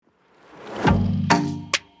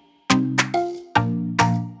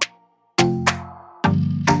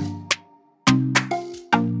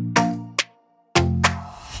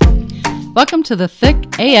Welcome to the Thick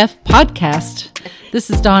AF podcast. This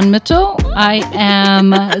is Dawn Mitchell. I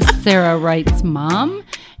am Sarah Wright's mom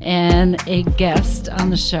and a guest on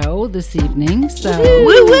the show this evening. So,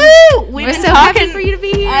 woo woo! We're so happy for you to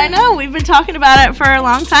be here. I know, we've been talking about it for a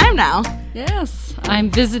long time now. Yes, I'm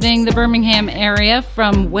visiting the Birmingham area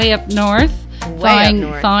from way up north.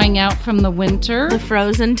 Thawing out from the winter. The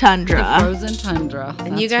frozen tundra.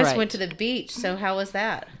 And you guys went to the beach, so how was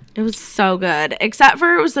that? It was so good. Except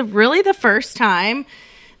for it was really the first time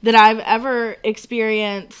that I've ever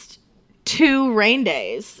experienced 2 rain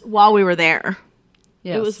days while we were there.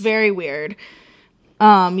 Yes. It was very weird.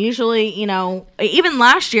 Usually, even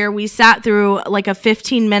last year we sat through like a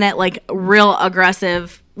 15-minute, like real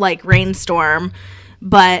aggressive, like rainstorm.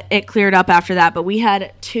 But it cleared up after that. But we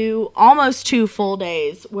had almost 2 full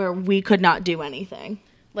days where we could not do anything.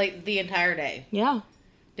 Like the entire day? Yeah.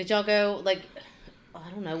 Did y'all go, I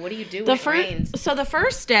don't know, what do you do when it rains? So the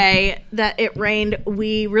first day that it rained,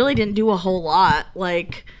 we really didn't do a whole lot. I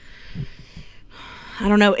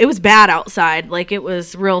don't know. It was bad outside. It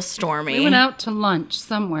was real stormy. We went out to lunch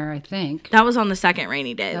somewhere, I think. That was on the second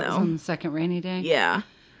rainy day, That was on the second rainy day? Yeah.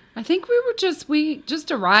 I think we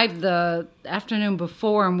just arrived the afternoon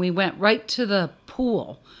before and we went right to the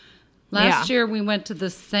pool. Last year we went to the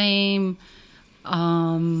same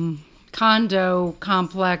condo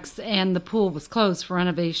complex and the pool was closed for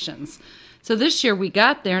renovations. So this year we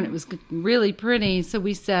got there and it was really pretty. So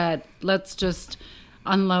we said, let's just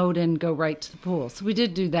unload and go right to the pool. So we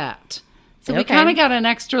did do that. So we kind of got an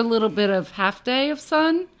extra little bit of half day of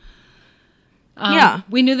sun.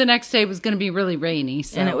 We knew the next day was going to be really rainy.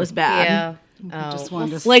 So. And it was bad. Yeah. We just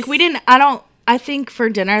wanted to... I think for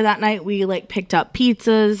dinner that night we picked up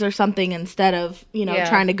pizzas or something instead of,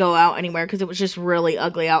 trying to go out anywhere because it was just really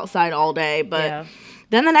ugly outside all day. But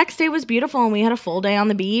then the next day was beautiful and we had a full day on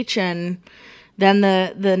the beach and then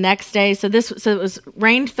the next day. So it was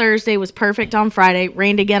rained Thursday, was perfect on Friday,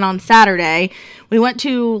 rained again on Saturday. We went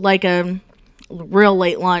to a real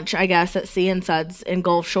late lunch, I guess, at Sea and Suds in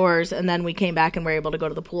Gulf Shores, and then we came back and were able to go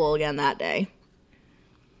to the pool again that day.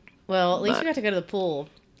 Well, at least we got to go to the pool.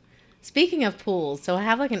 Speaking of pools, so I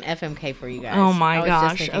have an FMK for you guys. Oh my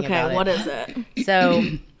gosh. Okay, what is it? So,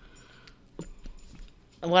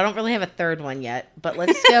 I don't really have a third one yet, but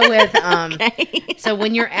let's go with okay. So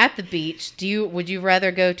when you're at the beach, would you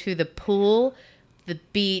rather go to the pool, the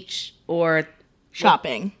beach, or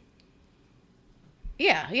shopping?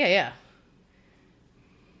 Yeah.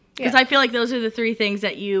 Because I feel like those are the 3 things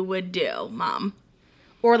that you would do, Mom.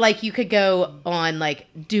 Or you could go on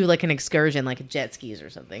do an excursion, a jet skis or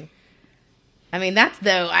something. I mean,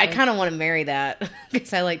 I kind of want to marry that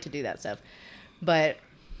because I like to do that stuff. But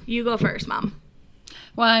you go first, Mom.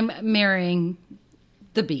 Well, I'm marrying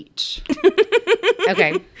the beach.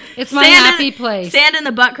 Okay. It's my happy place. Sand in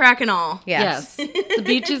the butt crack and all. Yes. The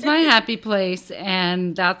beach is my happy place,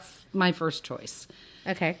 and that's my first choice.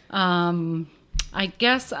 Okay. You I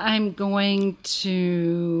guess I'm going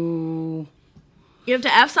to... You have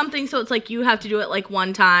to F something, so it's you have to do it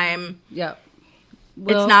one time. Yep.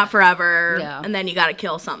 Well, it's not forever. Yeah. And then you got to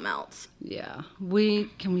kill something else. Yeah.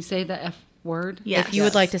 Can we say the F word? Yes. If you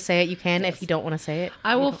would like to say it, you can. Yes. If you don't want to say it.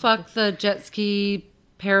 I will fuck the jet ski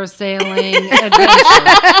parasailing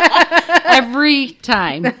adventure. Every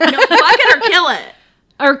time. No, fuck it or kill it.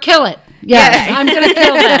 Or kill it. Yes. I'm going to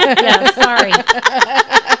kill that. Yeah, sorry.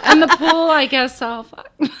 And the pool, I guess I'll fuck.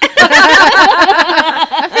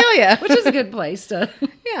 I feel ya. Which is a good place to.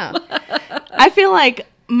 Yeah. I feel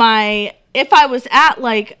if I was at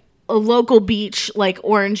a local beach,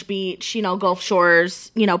 Orange Beach, Gulf Shores,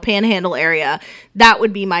 Panhandle area, that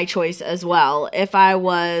would be my choice as well. If I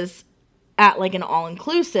was at an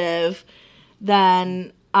all-inclusive,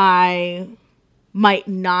 then I might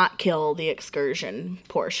not kill the excursion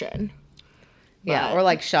portion. Yeah,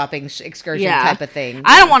 or shopping excursion type of thing.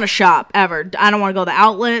 I don't want to shop ever. I don't want to go to the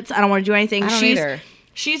outlets. I don't want to do anything. I don't either.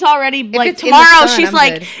 She's already tomorrow. She's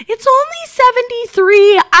it's only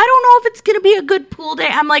 73. I don't know if it's gonna be a good pool day.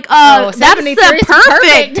 I'm that's the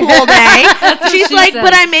perfect pool day. She's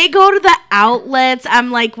but I may go to the outlets.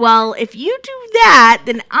 I'm well, if you do that,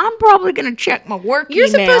 then I'm probably gonna check my work email. You're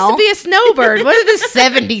supposed to be a snowbird. What if the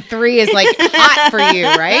 73 is hot for you,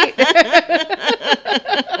 right?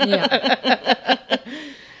 Yeah.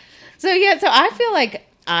 So I feel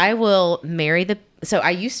I will marry the. So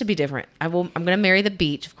I used to be different. I'm going to marry the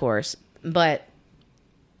beach, of course. But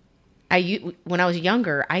when I was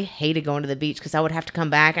younger, I hated going to the beach because I would have to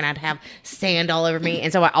come back and I'd have sand all over me.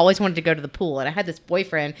 And so I always wanted to go to the pool. And I had this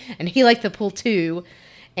boyfriend and he liked the pool too.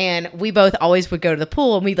 And we both always would go to the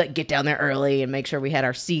pool and we'd get down there early and make sure we had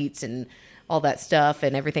our seats and all that stuff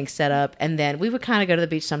and everything set up. And then we would kind of go to the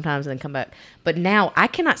beach sometimes and then come back. But now I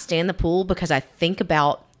cannot stand the pool because I think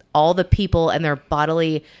about all the people and their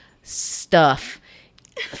bodily stuff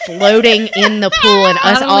floating in the pool and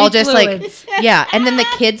us all just fluids. Like, yeah. And then the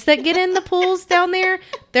kids that get in the pools down there,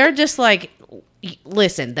 they're just like,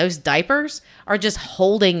 listen, those diapers are just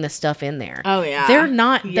holding the stuff in there. Oh, yeah. They're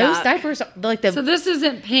not, those diapers are like the. So this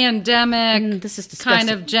isn't pandemic this is disgusting.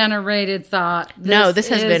 kind of generated thought. This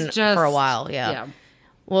has been just, for a while. Yeah.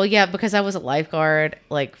 Well, yeah, because I was a lifeguard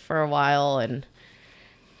like for a while and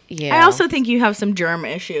yeah. I also think you have some germ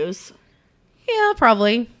issues. Yeah,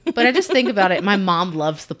 probably. But I just think about it. My mom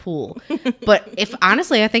loves the pool. But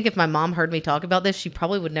honestly, I think if my mom heard me talk about this, she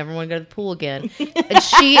probably would never want to go to the pool again. And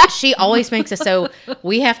she always makes it so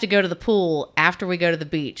we have to go to the pool after we go to the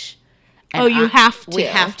beach. And you have to. We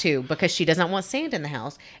have to because she doesn't want sand in the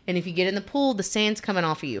house. And if you get in the pool, the sand's coming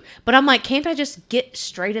off of you. But I'm like, can't I just get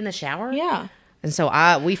straight in the shower? Yeah. And so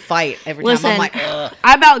we fight every time. I'm like, ugh.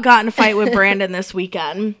 I about got in a fight with Brandon this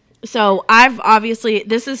weekend. So I've obviously,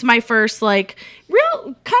 this is my first like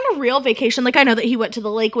real vacation. Like I know that he went to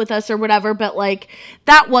the lake with us or whatever, but like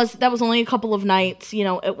that was only a couple of nights, you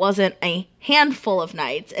know, it wasn't a handful of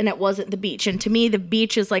nights and it wasn't the beach. And to me, the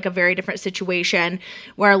beach is like a very different situation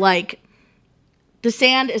where like the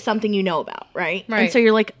sand is something you know about, right? Right. And so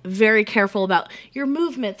you're like very careful about your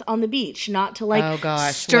movements on the beach, not to like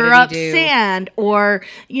stir what up did he do? sand or,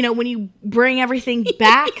 you know, when you bring everything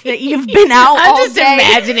back that you've been out I'm all just day.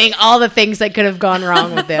 imagining all the things that could have gone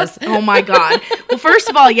wrong with this. Oh my God. Well,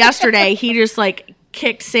 first of all, yesterday he just like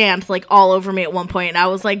kicked sand like all over me at one point and I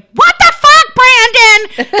was like, what the fuck,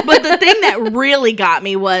 Brandon? But the thing that really got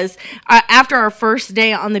me was after our first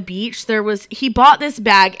day on the beach, he bought this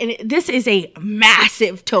bag and this is a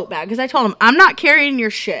massive tote bag because I told him, I'm not carrying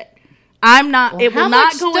your shit. I'm not. Well, it will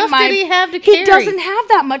not go in my. How much stuff did he have to carry? He doesn't have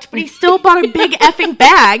that much, but he still bought a big effing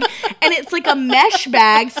bag, and it's like a mesh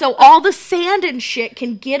bag, so all the sand and shit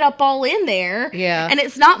can get up all in there. Yeah. And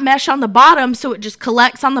it's not mesh on the bottom, so it just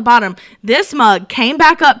collects on the bottom. This mug came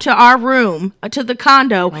back up to our room, to the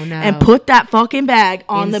condo, and put that fucking bag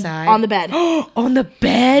on the bed. On the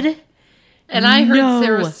bed. And I heard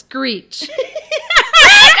Sarah screech.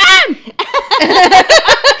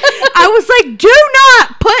 I was like, do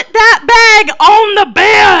not put that bag on the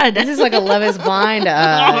bed. This is like a Love is Blind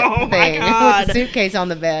thing. With the suitcase on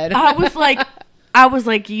the bed. I was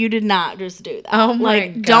like, you did not just do that. Oh my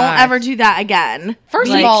like, don't ever do that again.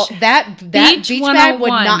 First of all, that beach bag would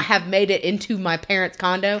not have made it into my parents'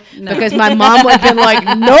 condo because my mom would have been like,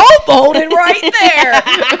 nope, hold it right there.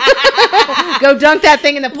 Go dunk that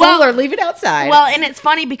thing in the pool or leave it outside. Well, and it's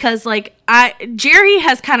funny because like Jerry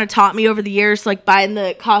has kind of taught me over the years, like buying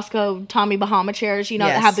the Costco Tommy Bahama chairs, you know,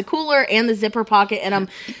 that have the cooler and the zipper pocket in them.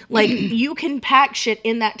 Like you can pack shit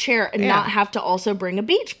in that chair and not have to also bring a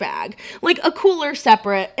beach bag. Like a cooler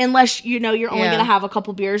separate, unless you know you're only going to have a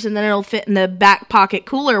couple beers and then it'll fit in the back pocket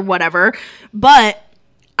cooler, whatever. But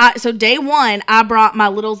so day one, I brought my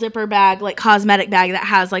little zipper bag, like cosmetic bag that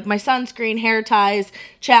has like my sunscreen, hair ties,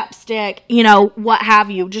 chapstick, you know, what have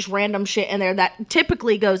you, just random shit in there that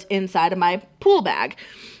typically goes inside of my pool bag.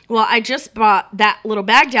 Well, I just brought that little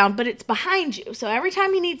bag down, but it's behind you. So every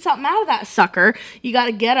time you need something out of that sucker, you got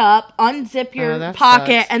to get up, unzip your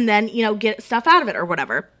pocket, and then, you know, get stuff out of it or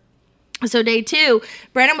whatever. So day two,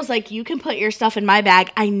 Brandon was like, you can put your stuff in my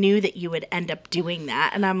bag. I knew that you would end up doing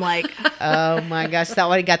that. And I'm like, oh my gosh, is that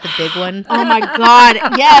why he got the big one? Oh my God.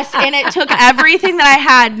 Yes. And it took everything that I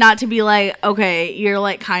had not to be like, okay, you're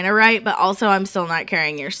like kind of right, but also I'm still not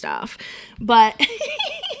carrying your stuff. But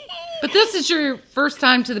this is your first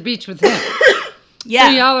time to the beach with him. Yeah.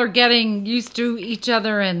 So y'all are getting used to each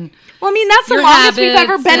other and well, I mean, that's the longest we've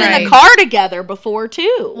ever been in the car together before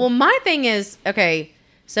too. Well, my thing is, okay,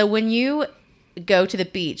 so when you go to the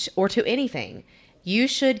beach or to anything, you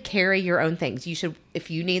should carry your own things. You should, if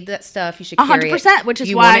you need that stuff, you should carry 100%, which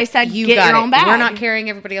is why I said get your own bag. We're not carrying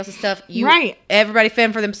everybody else's stuff. Right. Everybody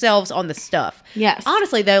fend for themselves on the stuff. Yes.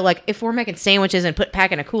 Honestly, though, like if we're making sandwiches and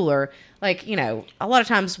pack in a cooler, like, you know, a lot of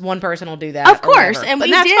times one person will do that. Of course. And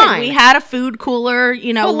we did. Fine. We had a food cooler,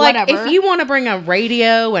 you know, like, whatever. If you want to bring a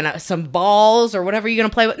radio and some balls or whatever you're going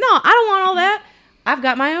to play with, no, I don't want all that. I've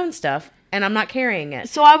got my own stuff. And I'm not carrying it.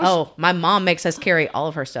 So I was. Oh, my mom makes us carry all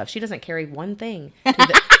of her stuff. She doesn't carry one thing.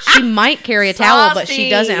 She might carry a towel, but she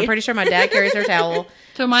doesn't. I'm pretty sure my dad carries her towel.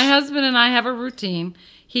 So my husband and I have a routine.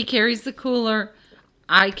 He carries the cooler.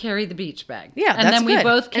 I carry the beach bag. Yeah, and then good. we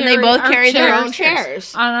both carry. And they both carry their own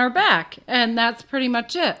chairs on our back, and that's pretty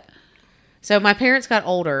much it. So my parents got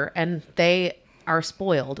older, and they are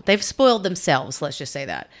spoiled. They've spoiled themselves. Let's just say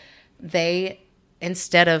that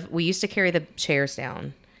we used to carry the chairs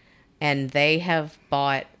down. and they have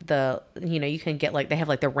bought you can get they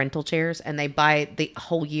have the rental chairs, and they buy the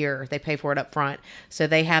whole year. They pay for it up front. So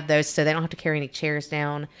they have those, so they don't have to carry any chairs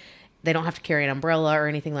down. They don't have to carry an umbrella or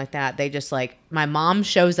anything like that. They just my mom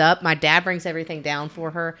shows up. My dad brings everything down for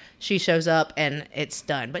her. She shows up and it's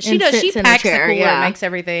done. But she packs the cooler, makes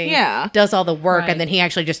everything, does all the work, and then he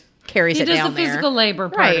actually just carries it down there. He does the physical labor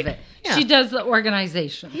part of it. Yeah. She does the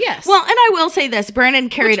organization. Yes. Well, and I will say this. Brandon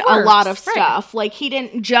carried a lot of stuff. Like, he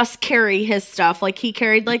didn't just carry his stuff. Like, he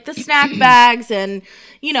carried, the snack bags and,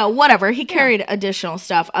 whatever. He carried additional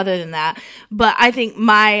stuff other than that. But I think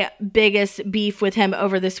my biggest beef with him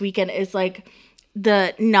over this weekend is,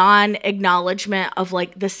 the non-acknowledgement of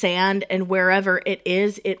the sand, and wherever it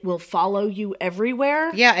is, it will follow you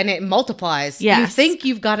everywhere. Yeah, and it multiplies. Yes. You think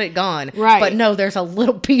you've got it gone, right? But no, there's a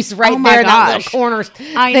little piece right there, that little corner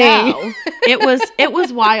I know. It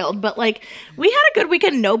was wild, but we had a good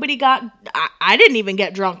weekend. Nobody got. I didn't even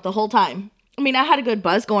get drunk the whole time. I mean, I had a good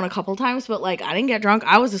buzz going a couple times, but I didn't get drunk.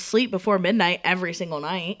 I was asleep before midnight every single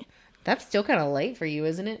night. That's still kind of late for you,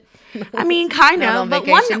 isn't it? I mean, kind of, but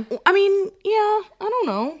yeah, I don't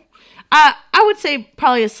know. I would say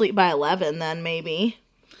probably asleep by 11 then, maybe.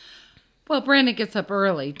 Well, Brandon gets up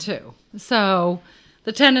early too. So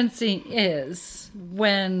the tendency is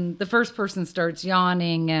when the first person starts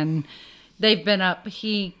yawning and they've been up,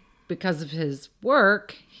 because of his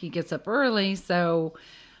work, he gets up early. So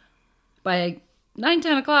by 9,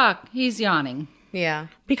 10 o'clock, he's yawning. Yeah.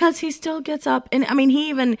 Because he still gets up. And I mean, he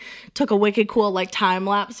even took a wicked cool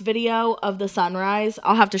time-lapse video of the sunrise.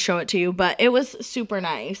 I'll have to show it to you, but it was super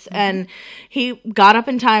nice. Mm-hmm. And he got up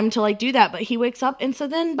in time to do that, but he wakes up. And so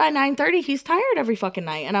then by 9:30, he's tired every fucking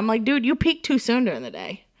night. And I'm like, dude, you peaked too soon during the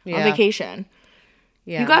day on vacation.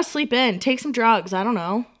 Yeah. You gotta sleep in. Take some drugs. I don't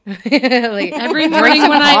know. Every morning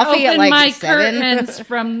when I open my curtains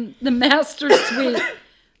from the master suite,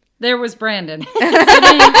 there was Brandon sitting on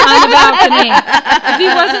the balcony. If he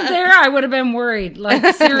wasn't there, I would have been worried.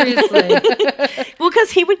 Seriously. Well,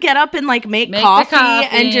 because he would get up and make coffee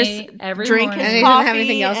and just drink his coffee. And he didn't have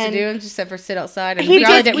anything else to do except for sit outside. And he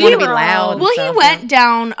probably didn't want to be loud. Well, he went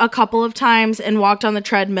down a couple of times and walked on the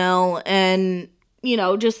treadmill and,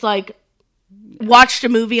 just watched a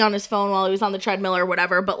movie on his phone while he was on the treadmill or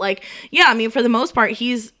whatever. But for the most part,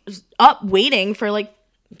 he's up waiting for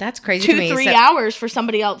that's crazy to me. 2-3 hours for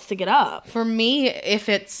somebody else to get up. For me, if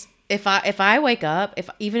I wake up,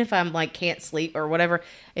 even if I'm can't sleep or whatever,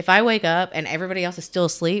 if I wake up and everybody else is still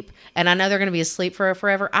asleep and I know they're going to be asleep for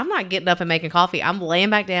forever, I'm not getting up and making coffee. I'm laying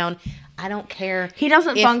back down. I don't care. He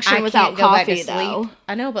doesn't function without coffee, though.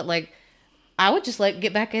 I know, but I would just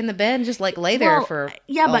get back in the bed and just lay there for a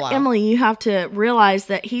but while. Emily, you have to realize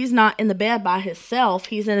that he's not in the bed by himself.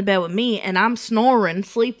 He's in the bed with me, and I'm snoring,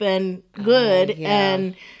 sleeping good,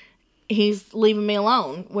 and he's leaving me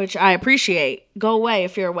alone, which I appreciate. Go away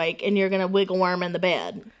if you're awake, and you're gonna wiggle worm in the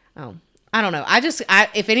bed. Oh, I don't know.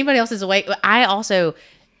 If anybody else is awake, I also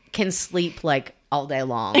can sleep all day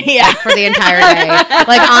long. Yeah. For the entire day.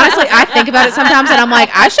 Honestly, I think about it sometimes and I'm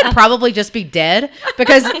I should probably just be dead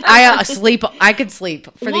because I could sleep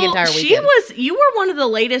for the entire weekend. You were one of the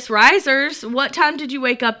latest risers. What time did you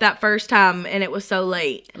wake up that first time and it was so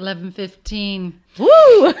late? 11:15. Woo!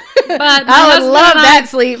 But I would love that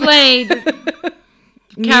sleep. Played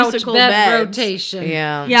couch musical bed beds. rotation.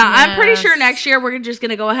 Yeah. I'm pretty sure next year we're just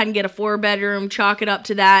gonna go ahead and get a 4-bedroom, chalk it up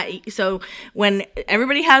to that. So when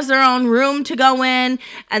everybody has their own room to go in,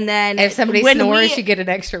 and then if somebody snores, you get an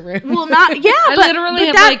extra room. Well, not I literally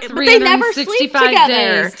have 365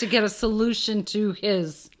 days days to get a solution to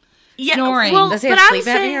his snoring. Well, does he have sleep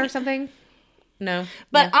apnea or something? No.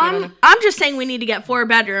 But I'm just saying we need to get 4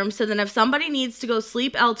 bedrooms, so then if somebody needs to go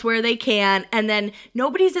sleep elsewhere, they can, and then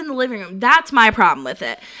nobody's in the living room. That's my problem with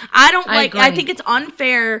it. I think it's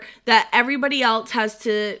unfair that everybody else has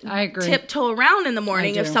to tiptoe around in the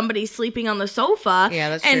morning if somebody's sleeping on the sofa. Yeah,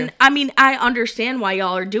 that's true. And I mean, I understand why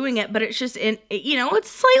y'all are doing it, but it's just it's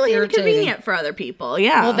slightly inconvenient for other people.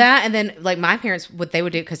 Yeah. Well, that, and then my parents, what they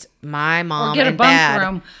would do, because my mom or get and a bunk dad,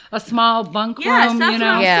 room, a small bunk room. That's what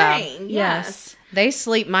I'm saying. Yes. They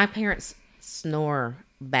sleep. My parents snore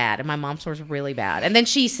bad, and my mom snores really bad. And then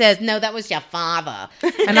she says, "No, that was your father."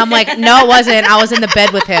 And I'm like, "No, it wasn't. I was in the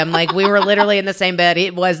bed with him. We were literally in the same bed.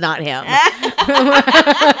 It was not him."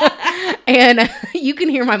 And you can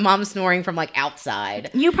hear my mom snoring from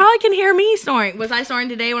outside. You probably can hear me snoring. Was I snoring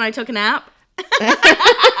today when I took a nap?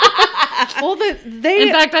 Well,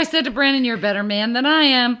 in fact, I said to Brandon, "You're a better man than I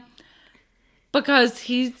am," because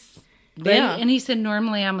he's. And he said,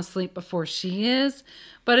 normally I'm asleep before she is.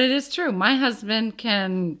 But it is true. My husband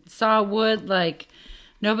can saw wood like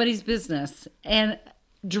nobody's business. And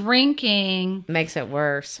drinking makes it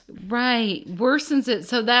worse. Right. Worsens it.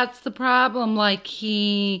 So that's the problem. Like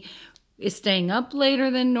he is staying up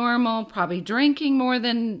later than normal, probably drinking more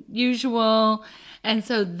than usual. And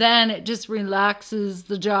so then it just relaxes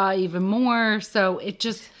the jaw even more. So it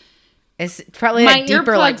just... It's probably my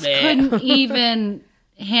deeper earplugs like couldn't even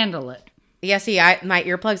handle it. Yeah, see, my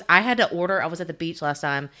earplugs, I had to order. I was at the beach last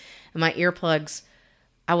time, and my earplugs,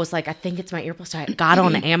 I was like, I think it's my earplugs. So I got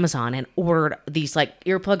on Amazon and ordered these like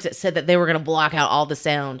earplugs that said that they were going to block out all the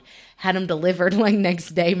sound. Had them delivered like next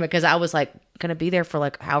day because I was like going to be there for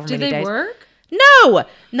like however many days. Do they work? No,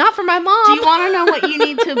 not for my mom. Do you want to know what you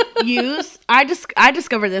need to use? I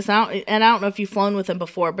discovered this out, and I don't know if you've flown with them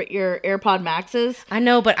before, but your AirPod Maxes. I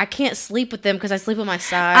know, but I can't sleep with them because I sleep on my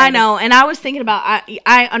side. I know, and I was thinking about.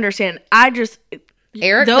 I understand.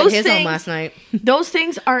 Eric put his on last night. Those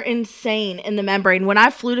things are insane in the membrane. When I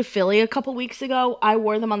flew to Philly a couple weeks ago, I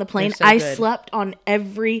wore them on the plane. So I good. slept on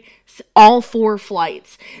all 4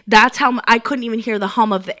 flights. That's how I couldn't even hear the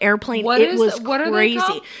hum of the airplane. What are they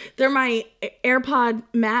called? They're my AirPod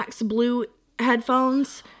Max Blue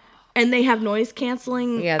headphones, and they have noise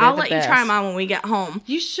canceling. Yeah, I'll let you try them on when we get home.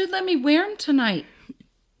 You should let me wear them tonight.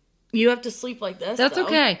 You have to sleep like this. That's though.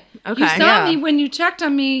 okay. Okay. You saw me when you checked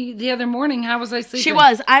on me the other morning. How was I sleeping? She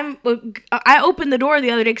was. I opened the door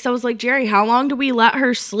the other day because I was like, Jerry, how long do we let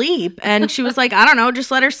her sleep? And she was like, I don't know,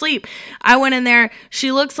 just let her sleep. I went in there.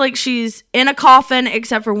 She looks like she's in a coffin,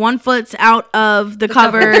 except for one foot's out of the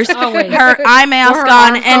covers. Always. Her eye mask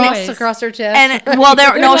on, and across her chest. And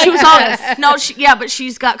well, she was all but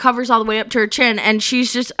she's got covers all the way up to her chin, and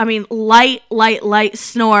she's just, light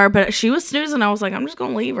snore. But she was snoozing. I was like, I'm just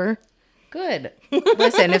gonna leave her. Good.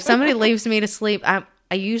 Listen, if somebody leaves me to sleep, I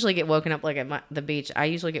usually get woken up like at the beach. I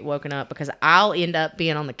usually get woken up because I'll end up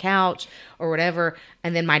being on the couch or whatever.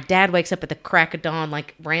 And then my dad wakes up at the crack of dawn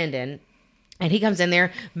like Brandon. And he comes in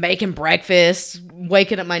there making breakfast,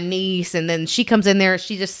 waking up my niece. And then she comes in there.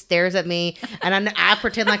 She just stares at me. And I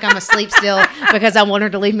pretend like I'm asleep still because I want her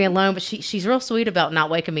to leave me alone. But she's real sweet about not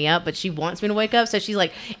waking me up. But she wants me to wake up. So she's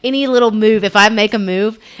like, any little move, if I make a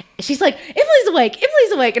move, she's like, Emily's awake.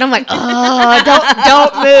 Emily's awake. And I'm like, oh,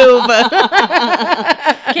 don't move.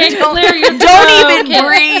 Can't clear your throat. Don't even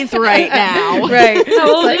breathe right now. Right.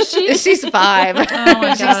 How old is she? She's 5. Oh my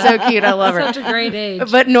God. She's so cute. I love her. Such a great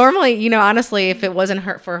age. But normally, honestly, if it wasn't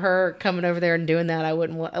for her coming over there and doing that, I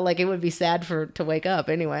wouldn't it would be sad to wake up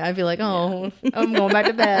anyway. I'd be like, oh, I'm going back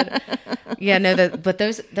to bed. Yeah, no, but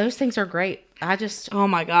those things are great. Oh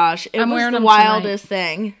my gosh, it I'm was wearing the them wildest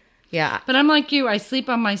thing. Yeah. But I'm like you. I sleep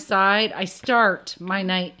on my side. I start my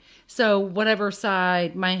night. So whatever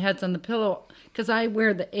side, my head's on the pillow. Because I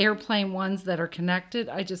wear the airplane ones that are connected.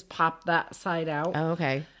 I just pop that side out. Oh,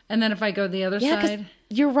 okay. And then if I go the other side.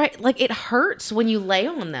 You're right. Like, it hurts when you lay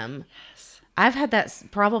on them. Yes. I've had that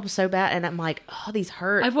problem so bad, and I'm like, oh, these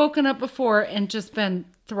hurt. I've woken up before and just been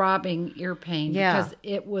throbbing ear pain. Yeah. Because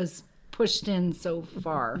it was pushed in so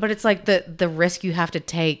far. But it's like the risk you have to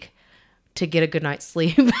take to get a good night's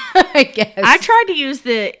sleep, I guess. I tried to use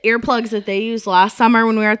the earplugs that they used last summer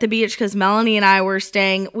when we were at the beach because Melanie and I were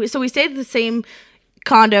staying. So we stayed at the same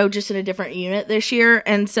condo, just in a different unit this year.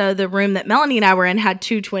 And so the room that Melanie and I were in had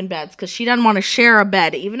 2 twin beds because she doesn't want to share a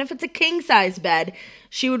bed. Even if it's a king size bed,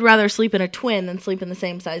 she would rather sleep in a twin than sleep in the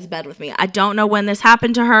same size bed with me. I don't know when this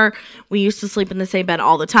happened to her. We used to sleep in the same bed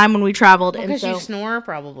all the time when we traveled. Well, because you snore,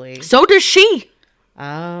 probably. So does she.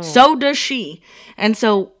 Oh. So does she. And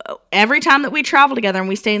so every time that we travel together and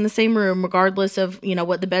we stay in the same room, regardless of,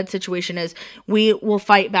 what the bed situation is, we will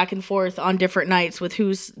fight back and forth on different nights with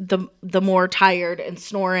who's the more tired and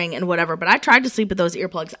snoring and whatever. But I tried to sleep with those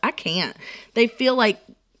earplugs. I can't. They feel like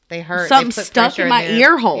they hurt. Something stuck in my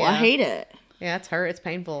ear hole. Yeah. I hate it. Yeah, it's hurt. It's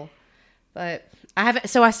painful. But I haven't.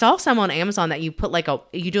 So I saw some on Amazon that you put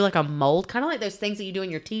you do like a mold, kind of like those things that you do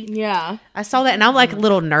in your teeth. Yeah. I saw that and I'm like a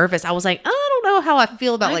little nervous. I was like, I don't know how I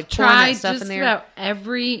feel about like pouring that stuff in there. I've tried just about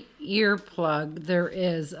every earplug there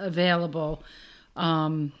is available.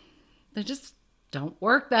 They just don't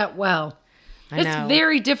work that well. I know. It's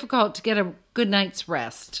very difficult to get a good night's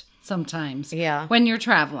rest sometimes. Yeah. When you're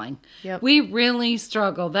traveling. Yep. We really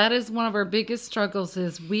struggle. That is one of our biggest struggles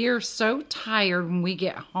is we are so tired when we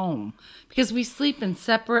get home because we sleep in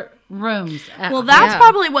separate rooms. That's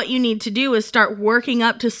probably what you need to do is start working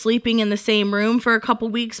up to sleeping in the same room for a couple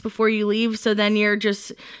weeks before you leave. So then you're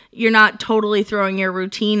not totally throwing your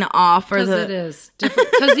routine off. Because it is different.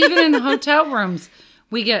 Because even in hotel rooms,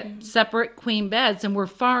 we get separate queen beds, and we're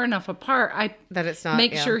far enough apart. That it's not.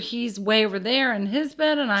 Make sure he's way over there in his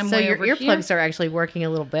bed, and I'm way over here. So your earplugs are actually working a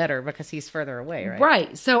little better because he's further away, right?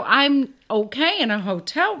 Right. So I'm okay in a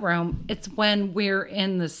hotel room. It's when we're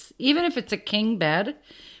in this, even if it's a king bed,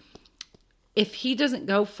 if he doesn't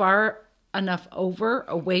go far enough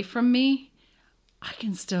away from me, I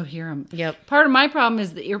can still hear him. Yep. Part of my problem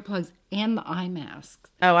is the earplugs and the eye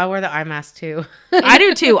masks. Oh, I wear the eye mask too. I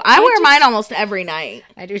do too. I wear mine almost every night.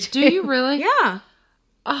 I do too. Do you really? Yeah.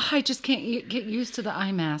 Oh, I just can't get used to the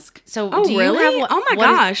eye mask. So, oh, do you really? have oh my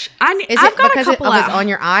gosh! Is I've it got because a couple it's on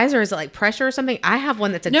your eyes, or is it like pressure or something? I have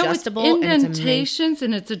one that's adjustable. No, it's indentations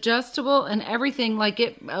and it's adjustable and everything. Like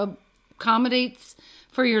it accommodates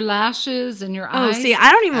for your lashes and your eyes. Oh, see,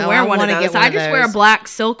 I don't even wear one of those. I just wear a black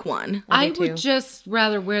silk one. I would just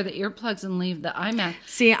rather wear the earplugs and leave the eye mask.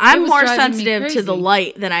 See, I'm more sensitive to the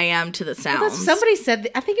light than I am to the sound. Well, somebody said,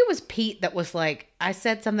 I think it was Pete that was like, I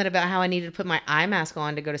said something about how I needed to put my eye mask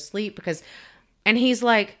on to go to sleep because, and he's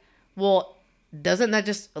like, well, doesn't that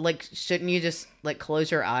just like, shouldn't you just like close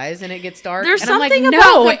your eyes and it gets dark? There's and something I'm like,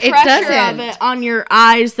 about no, the pressure of it on your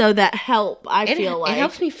eyes though that help. I feel like it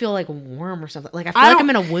helps me feel like warm or something. Like I feel like I'm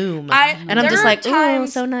in a womb, and I'm just like, oh,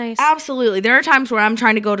 so nice. Absolutely, there are times where I'm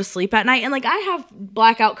trying to go to sleep at night, and like I have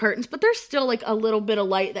blackout curtains, but there's still like a little bit of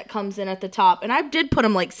light that comes in at the top, and I did put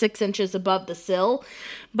them like 6 inches above the sill.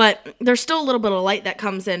 But there's still a little bit of light that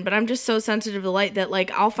comes in. But I'm just so sensitive to light that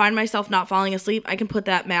like I'll find myself not falling asleep. I can put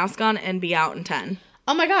that mask on and be out in 10.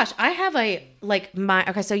 Oh my gosh, I have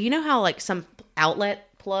okay, so you know how like some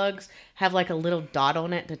outlet plugs have like a little dot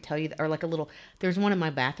on it to tell you, or like there's one in my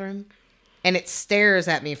bathroom and it stares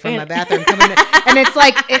at me from my bathroom coming in, and it's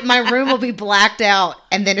like my room will be blacked out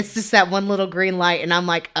and then it's just that one little green light and I'm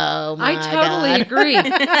like, oh my God. I totally agree.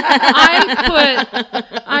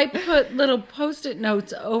 I put little Post-it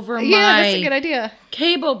notes over my that's a good idea.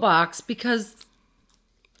 Cable box because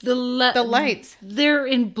the lights, they're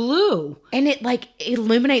in blue and it like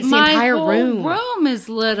illuminates the entire room. My whole room is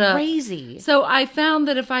lit up. Crazy. So I found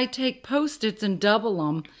that if I take Post-its and double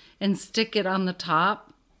them and stick it on the top,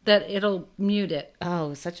 that it'll mute it.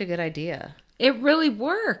 Oh, such a good idea. It really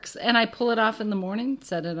works. And I pull it off in the morning,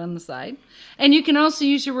 set it on the side. And you can also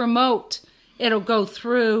use your remote. It'll go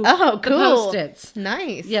through the Post-its.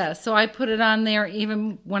 Nice. Yeah, so I put it on there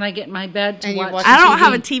even when I get in my bed to watch I don't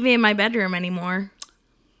have a TV in my bedroom anymore.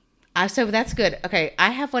 So that's good. Okay, I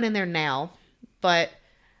have one in there now, but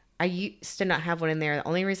I used to not have one in there. The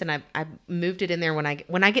only reason I moved it in there when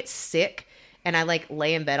I get sick and I like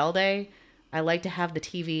lay in bed all day, I like to have the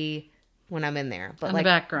TV when I'm in there. But in like the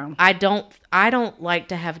background. I don't like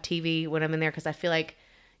to have a TV when I'm in there because I feel like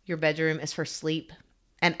your bedroom is for sleep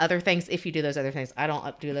and other things. If you do those other things, I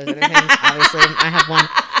don't do those other things. Obviously,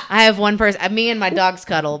 I have one person. Me and my dogs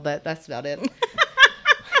cuddle, but that's about it.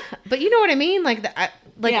 But you know what I mean?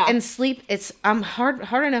 And sleep. It's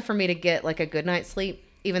hard enough for me to get like a good night's sleep,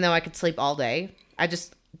 even though I could sleep all day. I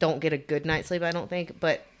just don't get a good night's sleep. I don't think,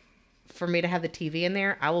 but. For me to have the TV in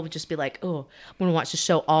there, I will just be like, oh, I'm going to watch the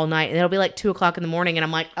show all night. And it'll be like 2:00 in the morning. And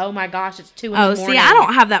I'm like, oh my gosh, it's 2 in the morning. Oh, see, I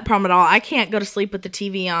don't have that problem at all. I can't go to sleep with the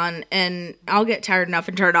TV on and I'll get tired enough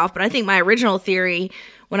and turn it off. But I think my original theory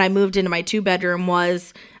when I moved into my 2-bedroom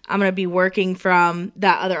was I'm going to be working from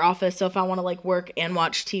that other office. So if I want to like work and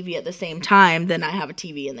watch TV at the same time, then I have a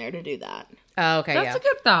TV in there to do that. Oh, okay. That's a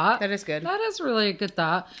good thought. That is good. That is really a good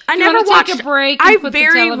thought. I never watched. Take a break. I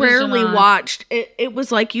very rarely watched. It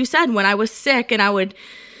was like you said, when I was sick and I would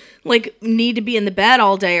like need to be in the bed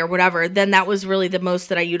all day or whatever. Then that was really the most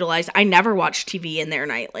that I utilized. I never watched TV in there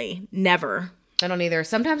nightly. Never. I don't either.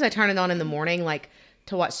 Sometimes I turn it on in the morning, like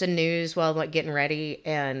to watch the news while I'm like getting ready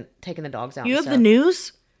and taking the dogs out. You have the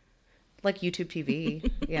news? Like YouTube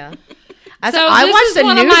TV. Yeah. I watch the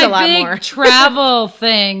news a lot more. Travel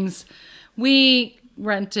things. We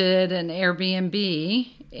rented an Airbnb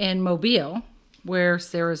in Mobile, where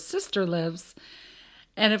Sarah's sister lives,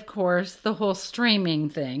 and of course the whole streaming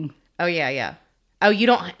thing. Oh yeah. Oh, you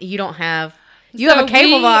have a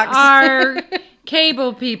cable box. We are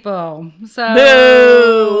cable people. So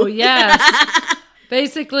Boo! Yes.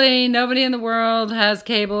 Basically, nobody in the world has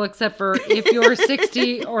cable except for if you're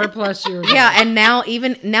 60 or plus years old. Yeah, and now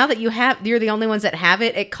that you're the only ones that have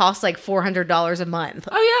it, it costs like $400 a month.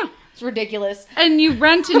 Oh yeah. Ridiculous. And you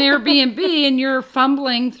rent an Airbnb and you're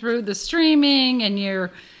fumbling through the streaming and you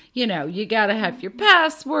got to have your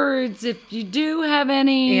passwords if you do have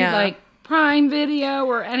any like Prime Video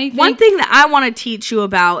or anything. One thing that I want to teach you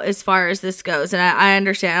about as far as this goes, and I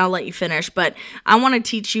understand, I'll let you finish, but I want to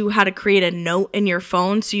teach you how to create a note in your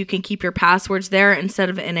phone so you can keep your passwords there instead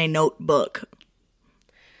of in a notebook.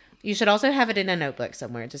 You should also have it in a notebook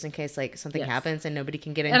somewhere, just in case like something happens and nobody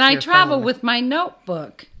can get into. And I your travel phone. with my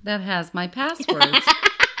notebook that has my passwords.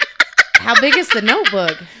 How big is the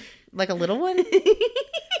notebook? Like a little one?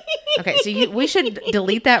 Okay, so we should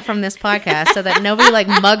delete that from this podcast so that nobody like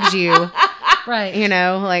mugs you. Right. You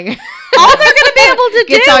know, like all they're going to be able to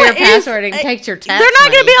gets do all your is, password and takes your tax they're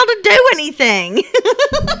not going to money. be able to do anything.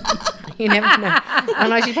 You never know. I don't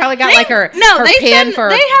know. She probably got like her they pin for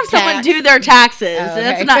they have someone tax. do their taxes. Oh, okay.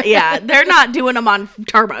 That's not. Yeah, they're not doing them on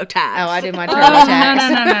TurboTax. Oh, I did my Oh, TurboTax.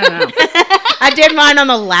 no. I did mine on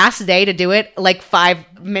the last day to do it, like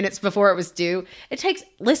 5 minutes before it was due.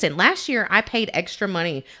 Listen, last year I paid extra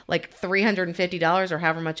money, like $350 or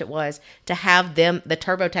however much it was, to have the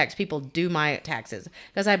TurboTax people do my taxes.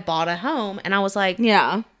 Because I bought a home and I was like,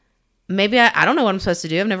 Yeah. maybe I don't know what I'm supposed to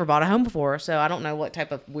do. I've never bought a home before, so I don't know what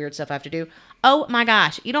type of weird stuff I have to do. Oh my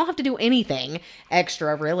gosh, you don't have to do anything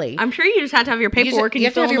extra, really. I'm sure you just have to have your paperwork and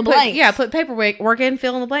you fill in the blanks. Put paperwork in,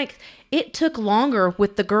 fill in the blanks. It took longer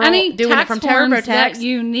with the girl Any doing it tax from forms TurboTax. that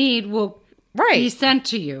you need will be sent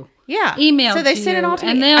to you. Yeah. Emailed so they to sent it you, all to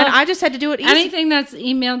and me. And I just had to do it easy. Anything that's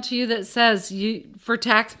emailed to you that says for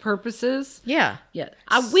tax purposes. Yeah. Yeah.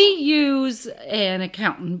 We use an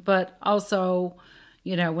accountant, but also,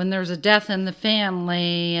 when there's a death in the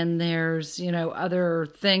family and there's, other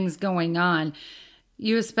things going on,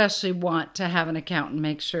 you especially want to have an accountant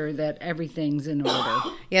make sure that everything's in order.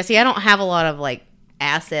 Yeah, see, I don't have a lot of like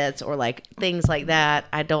assets or like things like that.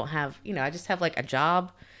 I don't have, I just have like a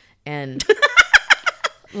job and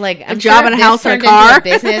like a job and a house and a car. A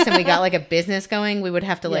business, and we got like a business going. We would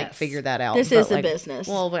have to like figure that out. This is a business.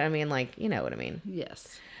 Well, but I mean, like, you know what I mean.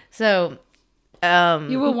 Yes. So,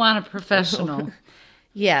 you will want a professional.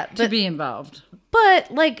 Yeah, to be involved.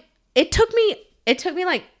 But like, it took me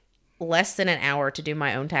like less than an hour to do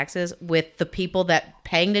my own taxes with the people that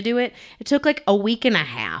paying to do it. It took like a week and a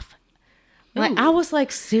half. Like, I was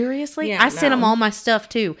like, seriously? Yeah, I sent them all my stuff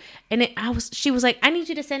too. And she was like, I need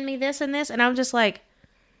you to send me this and this. And I was just like,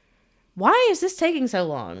 why is this taking so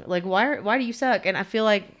long? Like, why do you suck? And I feel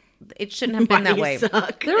like it shouldn't have been that way.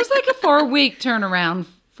 Suck? There was like a 4-week turnaround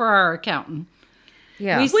for our accountant.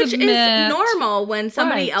 Yeah. Which is normal when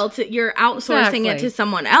somebody else, you're outsourcing it to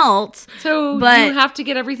someone else. So you have to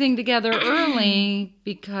get everything together early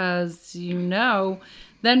because,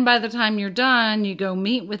 then by the time you're done, you go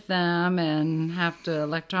meet with them and have to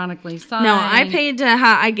electronically sign. No, I paid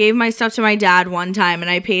I gave my stuff to my dad one time and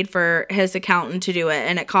I paid for his accountant to do it.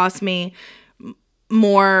 And it cost me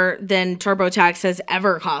more than TurboTax has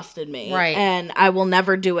ever costed me. Right. And I will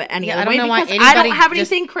never do it any other way because I don't have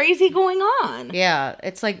anything crazy going on. Yeah.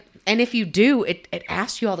 It's like, and if you do, it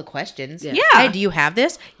asks you all the questions. Yes. Yeah. Hey, do you have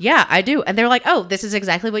this? Yeah, I do. And they're like, oh, this is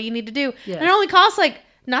exactly what you need to do. Yes. And it only costs like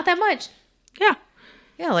not that much. Yeah.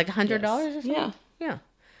 Yeah, like $100 or something. Yeah. Yeah.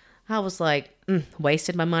 I was like,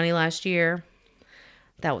 wasted my money last year.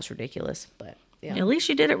 That was ridiculous, but yeah. At least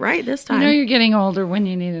you did it right this time. you're getting older when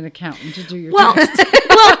you need an accountant to do your Well, taxes.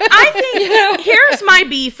 I think here's my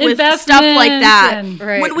beef with stuff like that.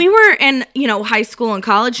 When we were in, high school and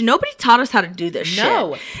college, nobody taught us how to do this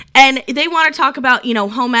shit. And they want to talk about,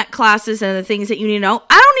 home ec classes and the things that you need to know.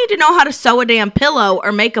 I don't need to know how to sew a damn pillow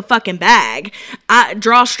or make a fucking bag,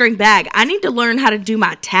 drawstring bag. I need to learn how to do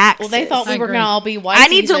my taxes. Well, they thought we were going to all be white. I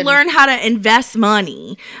need to learn how to invest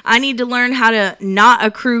money. I need to learn how to not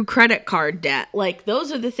accrue credit card debt. Like,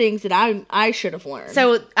 those are the things that I should have learned.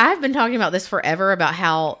 So I've been talking about this forever about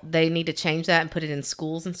how they need to change that and put it in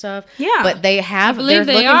schools and stuff. Yeah. But they have, I believe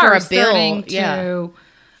they're they looking for are a bill. Yeah.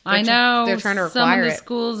 I know they're trying to some of require the it.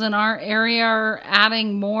 schools in our area are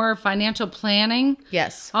adding more financial planning.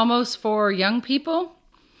 Yes. Almost for young people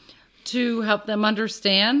to help them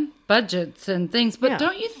understand budgets and things. But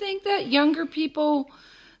don't you think that younger people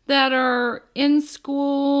that are in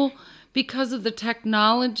school because of the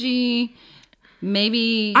technology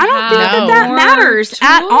maybe I don't think that matters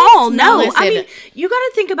at all. No. Listen. I mean, you got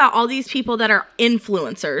to think about all these people that are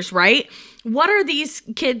influencers, right? What are these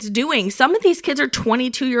kids doing? Some of these kids are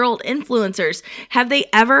 22-year-old influencers. Have they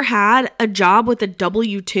ever had a job with a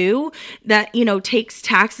W-2 that, takes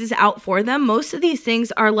taxes out for them? Most of these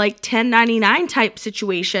things are like 1099 type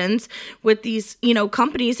situations with these,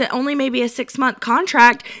 companies that only maybe a 6-month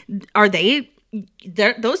contract. Are they...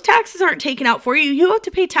 those taxes aren't taken out for you. You have to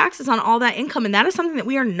pay taxes on all that income, and that is something that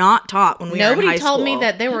we are not taught when we are in high school. Nobody told me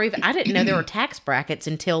that they were even. I didn't know there were tax brackets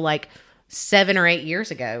until like 7 or 8 years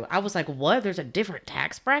ago. I was like, "What? There's a different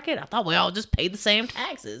tax bracket?" I thought we all just paid the same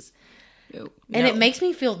taxes. And it makes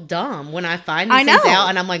me feel dumb when I find these things out,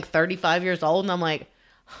 and I'm like 35 years old, and I'm like,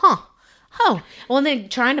 "Oh." Well, and then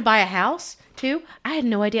trying to buy a house too. I had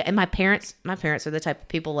no idea. And my parents are the type of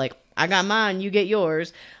people like, I got mine, you get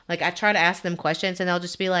yours. Like, I try to ask them questions, and they'll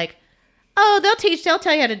just be like, oh, they'll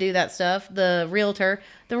tell you how to do that stuff. The realtor,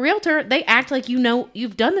 they act like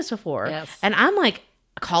you've done this before. Yes. And I'm like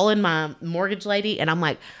calling my mortgage lady, and I'm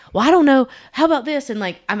like, well, I don't know. How about this? And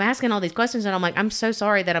like, I'm asking all these questions, and I'm like, I'm so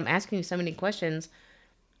sorry that I'm asking you so many questions.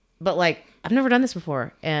 But like, I've never done this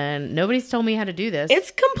before, and nobody's told me how to do this.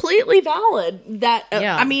 It's completely valid. That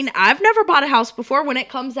I mean, I've never bought a house before. When it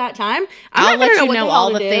comes that time, I'll let you know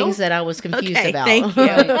all the things that I was confused about. Thank you.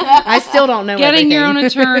 I still don't know Getting everything. your own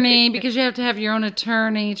attorney, because you have to have your own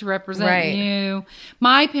attorney to represent you.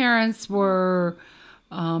 My parents were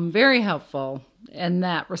very helpful in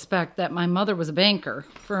that respect, that my mother was a banker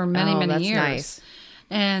for many years. Nice.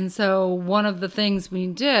 And so one of the things we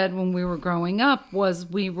did when we were growing up was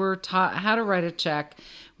we were taught how to write a check.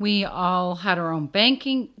 We all had our own bank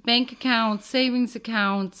accounts, savings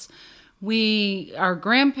accounts. Our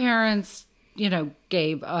grandparents,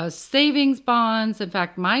 gave us savings bonds. In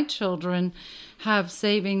fact, my children have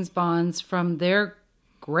savings bonds from their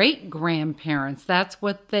great-grandparents. That's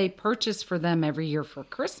what they purchased for them every year for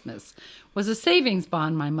Christmas, was a savings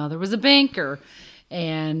bond. My mother was a banker.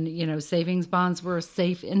 And, savings bonds were a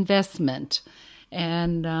safe investment.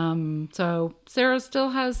 And so Sarah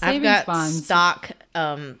still has savings bonds. Stock.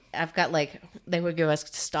 I've got they would give us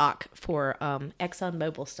stock for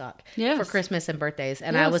ExxonMobil stock for Christmas and birthdays.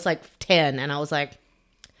 And I was like 10, and I was like,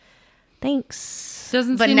 thanks.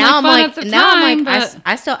 Doesn't seem like fun at the time.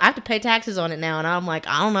 I have to pay taxes on it now. And I'm like,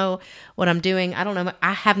 I don't know what I'm doing. I don't know.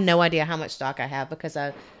 I have no idea how much stock I have, because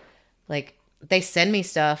they send me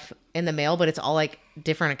stuff in the mail, but it's all like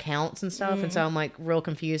different accounts and stuff. And so I'm like real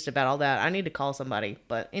confused about all that. I need to call somebody.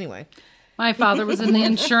 But anyway. My father was in the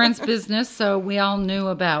insurance business, so we all knew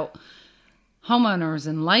about homeowners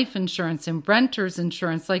and life insurance and renters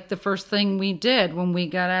insurance. Like the first thing we did when we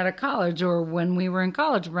got out of college, or when we were in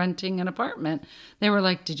college renting an apartment, they were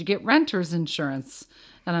like, did you get renters insurance?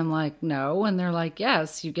 And I'm like, no. And they're like,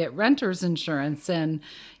 yes, you get renters insurance, and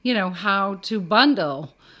how to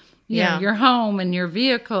bundle your home and your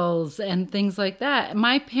vehicles and things like that. And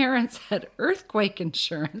my parents had earthquake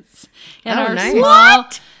insurance in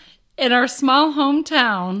in our small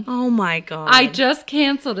hometown. Oh my God. I just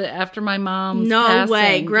canceled it after my mom's passing. No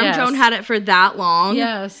way. Grandma Joan had it for that long?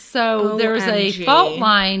 Yes. So there's a fault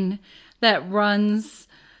line that runs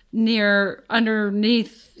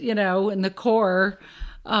underneath, in the core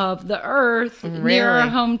of the earth near our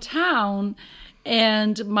hometown.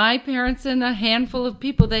 And my parents and a handful of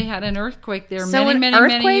people, they had an earthquake there many years ago. So an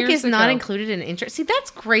earthquake is not included in insurance? See, that's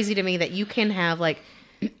crazy to me that you can have like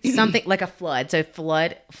something like a flood. So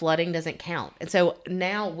flooding doesn't count. And so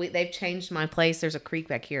now they've changed my place. There's a creek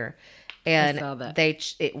back here. And I saw that.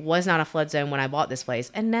 It was not a flood zone when I bought this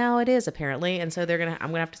place. And now it is, apparently. And so I'm going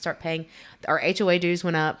to have to start paying. Our HOA dues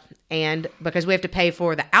went up, and because we have to pay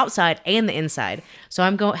for the outside and the inside. So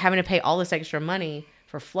I'm having to pay all this extra money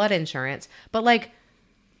for flood insurance, but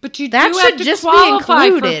you do have to qualify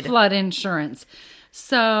for flood insurance.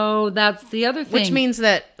 So that's the other thing. Which means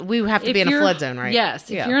that we have to be in a flood zone, right?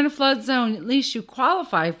 Yes. If you're in a flood zone, at least you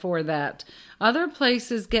qualify for that. Other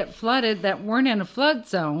places get flooded that weren't in a flood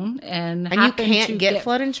zone, and you can't get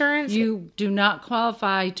flood insurance? You do not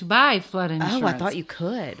qualify to buy flood insurance. Oh, I thought you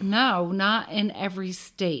could. No, not in every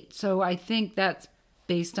state. So I think that's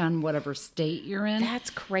based on whatever state you're in. That's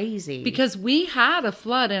crazy. Because we had a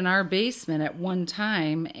flood in our basement at one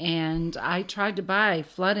time, and I tried to buy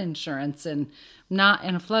flood insurance and not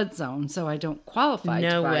in a flood zone, so I don't qualify to buy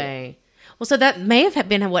it. No way. Well, so that may have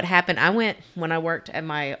been what happened. When I worked at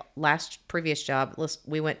my previous job,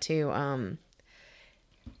 we went to,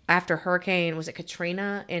 after Hurricane, was it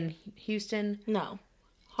Katrina in Houston? No.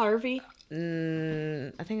 Harvey?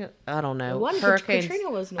 I don't know. Hurricane. Katrina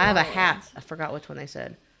was New I have Orleans. a hat. I forgot which one they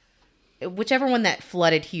said. Whichever one that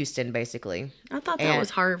flooded Houston, basically. I thought that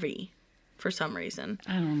was Harvey for some reason.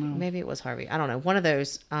 I don't know. Maybe it was Harvey. I don't know. One of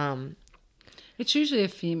those. It's usually a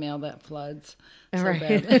female that floods. So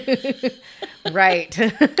right. Right.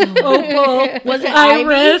 Opal. Was it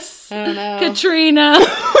Iris? I don't know. Katrina.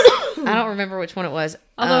 I don't remember which one it was.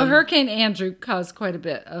 Although Hurricane Andrew caused quite a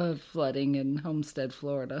bit of flooding in Homestead,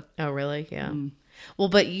 Florida. Oh, really? Yeah. Well,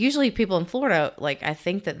 but usually people in Florida, I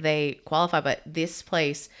think that they qualify, but this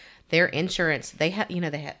place, their insurance, they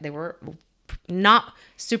were not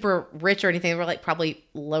super rich or anything. They were probably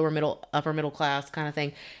lower middle, upper middle class kind of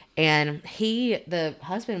thing. And the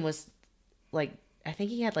husband was I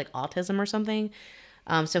think he had autism or something.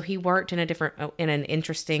 So he worked in an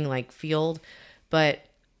interesting field, but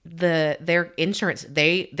their insurance,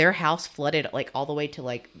 their house flooded like all the way to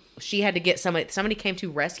like she had to get somebody came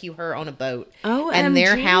to rescue her on a boat. And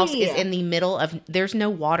their house is in the middle of, there's no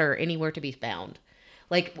water anywhere to be found.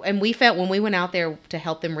 Like, and we felt when we went out there to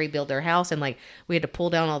help them rebuild their house, and like we had to pull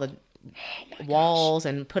down all the walls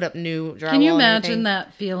and put up new drywall. Can you imagine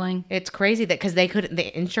that feeling? It's crazy that because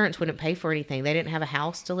the insurance wouldn't pay for anything. They didn't have a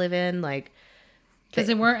house to live in, like because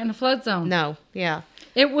they weren't in a flood zone. No, yeah,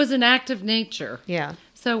 it was an act of nature. Yeah.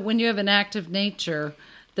 So when you have an act of nature,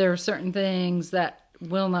 there are certain things that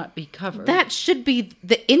will not be covered. That should be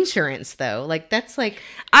the insurance, though. Like that's like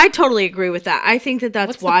I totally agree with that. I think that's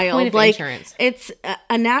what's wild. The point of like insurance? It's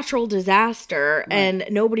a natural disaster, and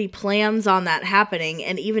nobody plans on that happening.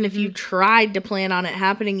 And even if you tried to plan on it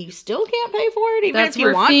happening, you still can't pay for it, even if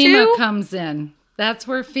you want to. That's where FEMA comes in. That's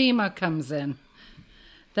where FEMA comes in.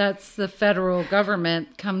 That's the federal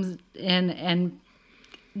government comes in and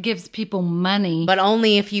gives people money. But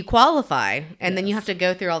only if you qualify. And then you have to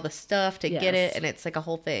go through all the stuff to get it. And it's like a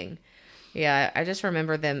whole thing. Yeah, I just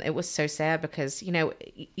remember them. It was so sad because, you know,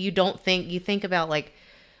 you think about like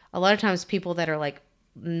a lot of times people that are like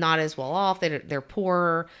not as well off, they're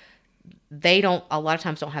poorer. They a lot of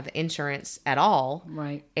times don't have insurance at all.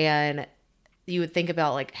 Right. And you would think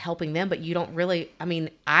about like helping them, but you don't really, I mean,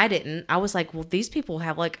 I didn't. I was like, well, these people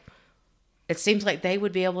have like, it seems like they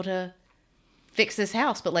would be able to fix this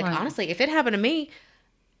house. But like, honestly, if it happened to me,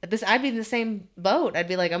 I'd be in the same boat. I'd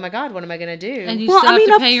be like, oh my God, what am I going to do? And you still have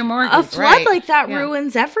to pay your mortgage. A flood like that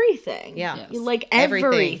ruins everything. Yeah. Yes. Like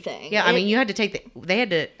everything. Yeah. I mean, you had to take it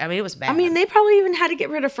was bad. I mean, they probably even had to get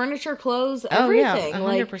rid of furniture, clothes, everything. Oh,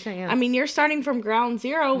 yeah, 100%. Yeah. I mean, you're starting from ground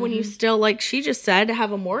zero when you still, like she just said,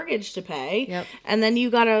 have a mortgage to pay. Yep. And then you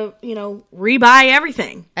got to, rebuy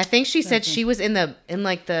everything. I think she said she was in the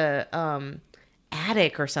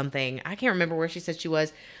attic or something. I can't remember where she said she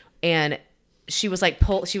was. And she was like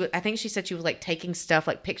I think she said she was like taking stuff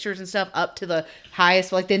like pictures and stuff up to the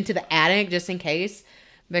highest, like then to the attic just in case,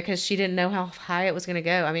 because she didn't know how high it was going to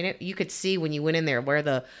go. I mean, you could see when you went in there where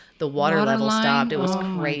the water level line stopped. It was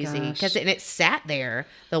crazy because it sat there.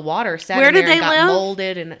 The water sat where in there did they and got live?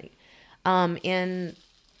 molded and in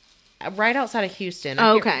right outside of Houston.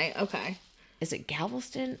 Okay. Is it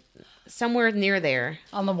Galveston? Somewhere near there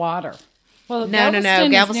on the water. Well, no,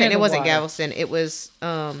 Galveston. It wasn't water. Galveston. It was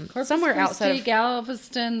somewhere outside of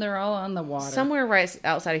Galveston. They're all on the water. Somewhere right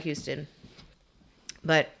outside of Houston.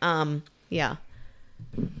 But yeah.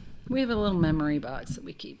 We have a little memory box that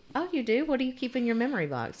we keep. Oh, you do? What do you keep in your memory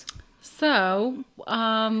box? So,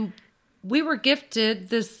 we were gifted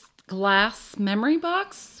this glass memory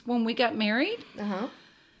box when we got married.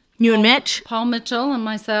 You and Mitch? Paul Mitchell and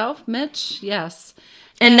myself. Mitch, yes.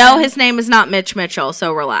 And no, his name is not Mitch Mitchell,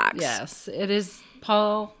 so relax. Yes, it is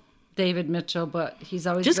Paul David Mitchell, but he's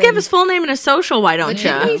always just give his full name and his social, why don't you?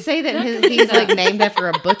 Didn't he say that he's like named after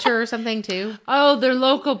a butcher or something too? Oh, their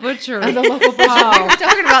local butcher. The local butcher. I was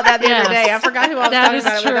talking about that the other day. I forgot who I was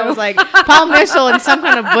talking about. True. I was like, Paul Mitchell and some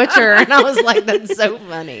kind of butcher. And I was like, that's so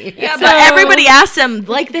funny. Yeah, but everybody asks him,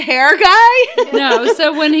 like the hair guy? No,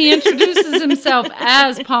 so when he introduces himself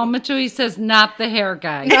as Paul Mitchell, he says, not the hair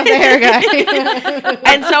guy. Not the hair guy.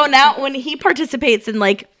 And so now when he participates in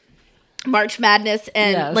like March Madness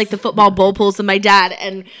and like the football bowl pools with my dad,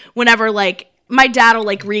 and whenever like my dad will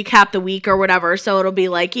like recap the week or whatever, so it'll be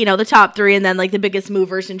like the top 3 and then like the biggest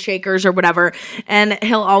movers and shakers or whatever, and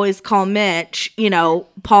he'll always call Mitch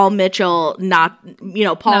Paul Mitchell, not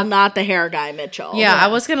the hair guy Mitchell. Yeah, I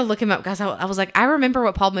was gonna look him up because I was like, I remember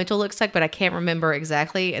what Paul Mitchell looks like, but I can't remember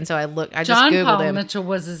exactly, and so I just Googled Paul him. Mitchell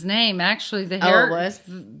was his name, actually. The hair was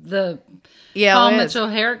the Yeah, Paul Mitchell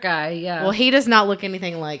hair guy. Yeah. Well, he does not look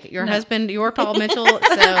anything like your husband. You're Paul Mitchell. So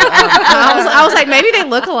I was like, maybe they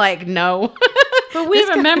look alike. No, but we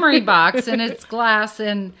have a memory box, and it's glass.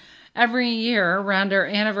 And every year around our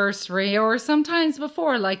anniversary, or sometimes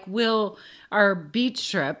before, like our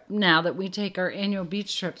beach trip. Now that we take our annual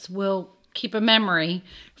beach trips, we'll keep a memory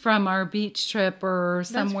from our beach trip or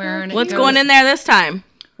somewhere. And what's going in there this time?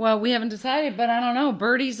 Well, we haven't decided, but I don't know.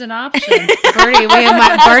 Birdie's an option. Birdie, we have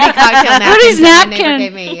my Birdie cocktail napkin. Birdie's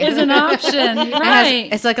napkin is an option. Right.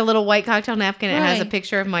 It's like a little white cocktail napkin. It has a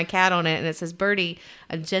picture of my cat on it, and it says Birdie,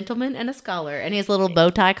 a gentleman and a scholar, and he has a little bow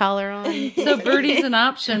tie collar on. So Birdie's an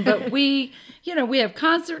option, but we have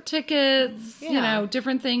concert tickets,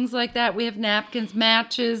 different things like that. We have napkins,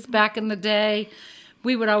 matches. Back in the day,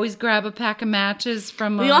 we would always grab a pack of matches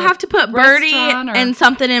from. You'll have to put Birdie and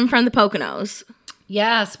something in from the Poconos.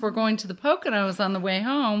 Yes, we're going to the Poconos on the way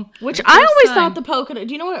home. Which I always thought the Poconos...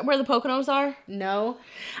 Do you know where the Poconos are? No.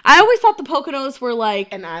 I always thought the Poconos were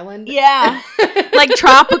like... An island? Yeah. Like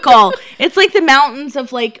tropical. It's like the mountains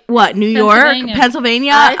of like, what, New York?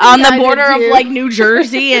 Pennsylvania? On the border of like New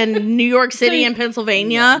Jersey and New York City and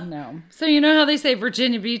Pennsylvania? Yeah, no. So you know how they say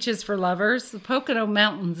Virginia Beach is for lovers? The Pocono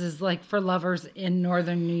Mountains is like for lovers in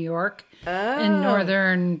northern New York. In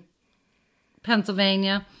northern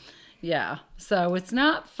Pennsylvania. Yeah, so it's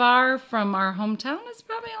not far from our hometown. It's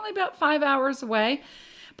probably only about 5 hours away.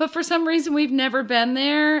 But for some reason, we've never been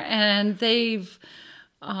there, and they've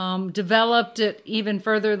developed it even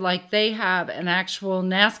further. Like they have an actual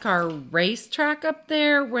NASCAR racetrack up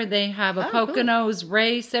there where they have a Poconos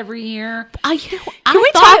race every year. I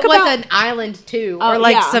thought it was an island too, or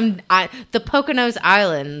like the Poconos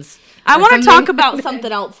Islands. I want to talk about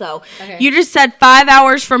something else, though. Okay. You just said 5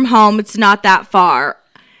 hours from home. It's not that far.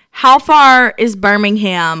 How far is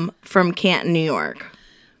Birmingham from Canton, New York?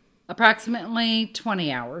 Approximately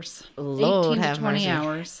 20 hours. Lord 18 to 20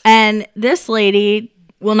 hours. And this lady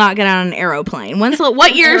will not get on an aeroplane.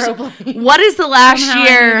 What years? What is the last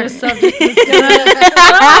year?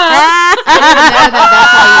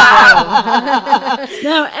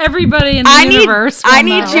 No, everybody in the universe. I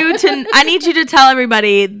need you to tell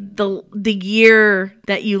everybody the year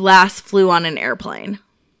that you last flew on an airplane.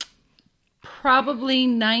 Probably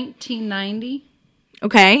 1990.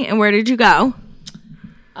 Okay, and where did you go?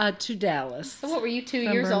 To Dallas. So what were you, 2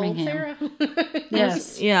 years Birmingham. Old, Sarah?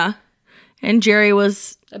 Yes. Yeah. And Jerry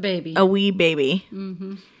was a baby. A wee baby.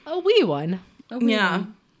 Mm-hmm. A wee one.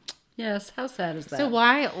 One. Yes. How sad is that? So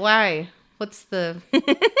why? What's the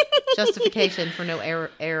justification for no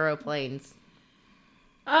aeroplanes?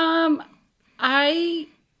 I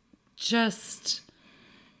just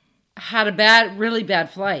had a really bad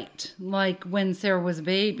flight, like when Sarah was a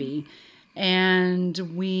baby, and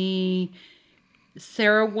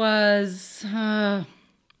Sarah was a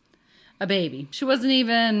baby. She wasn't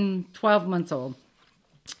even 12 months old.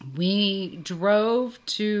 We drove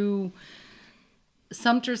to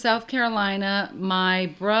Sumter, South Carolina.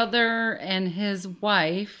 My brother and his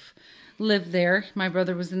wife lived there. My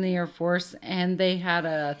brother was in the Air Force, and they had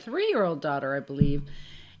a 3-year-old daughter, I believe.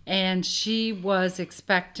 And she was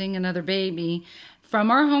expecting another baby from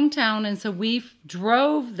our hometown. And so we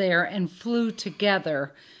drove there and flew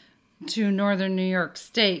together to northern New York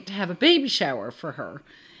State to have a baby shower for her.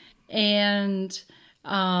 And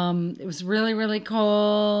it was really, really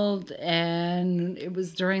cold. And it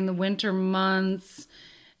was during the winter months.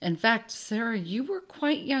 In fact, Sarah, you were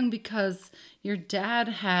quite young because your dad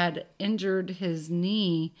had injured his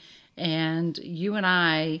knee. And you and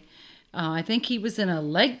I think he was in a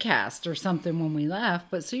leg cast or something when we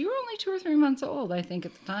left. But so you were only 2 or 3 months old, I think,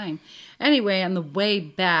 at the time. Anyway, on the way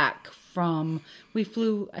back we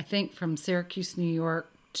flew, I think, from Syracuse, New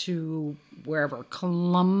York to wherever,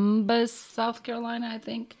 Columbus, South Carolina, I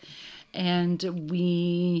think. And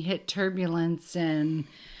we hit turbulence and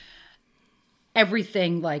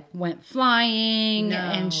everything like went flying.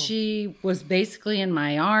 And she was basically in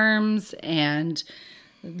my arms, and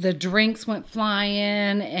the drinks went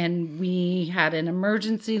flying, and we had an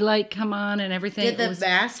emergency light come on and everything. Did the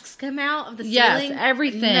masks come out of the ceiling? Yes,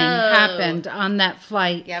 everything happened on that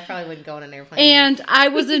flight. Yeah, I probably wouldn't go on an airplane. And I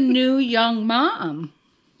was a new young mom,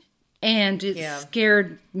 and it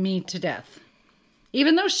scared me to death.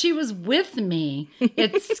 Even though she was with me,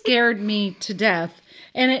 it scared me to death.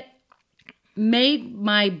 And it made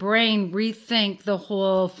my brain rethink the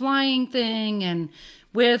whole flying thing and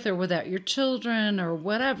with or without your children or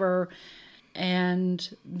whatever.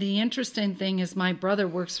 And the interesting thing is my brother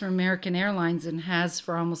works for American Airlines and has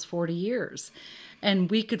for almost 40 years.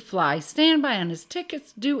 And we could fly standby on his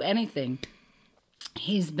tickets, do anything.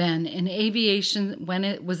 He's been in aviation when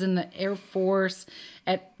it was in the Air Force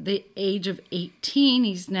at the age of 18.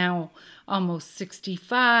 He's now almost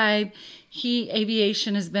 65.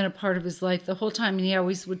 Aviation has been a part of his life the whole time, and he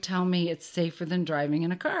always would tell me it's safer than driving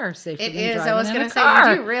in a car. It is. I was going to say,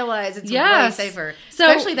 you do realize it's way safer.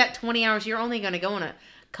 Especially that 20 hours, you're only going to go on a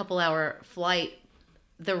couple-hour flight.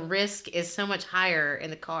 The risk is so much higher in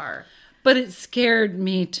the car. But it scared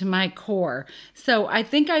me to my core. So I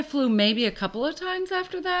think I flew maybe a couple of times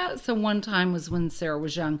after that. So one time was when Sarah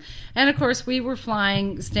was young. And of course, we were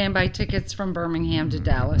flying standby tickets from Birmingham to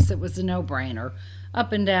Dallas. It was a no-brainer.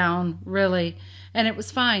 Up and down, really. And it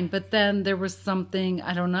was fine. But then there was something,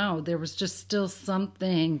 I don't know, there was just still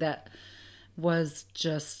something that was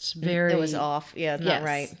just very... It was off. Yeah, not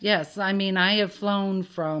right. Yes. I mean, I have flown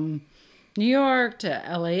from New York to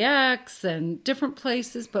LAX and different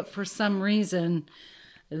places, but for some reason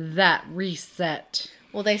that reset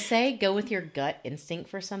Well, they say go with your gut instinct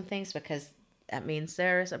for some things because that means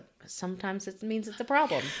sometimes it means it's a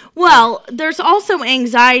problem. Well, there's also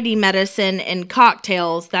anxiety medicine and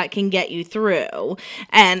cocktails that can get you through.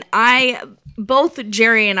 And both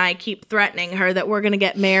Jerry and I keep threatening her that we're going to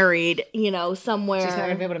get married, somewhere. She's not going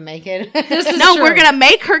to be able to make it. We're going to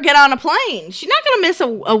make her get on a plane. She's not going to miss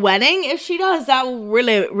a wedding. If she does, that will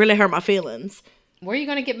really, really hurt my feelings. Where are you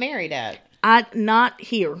going to get married at? Not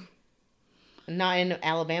here. Not in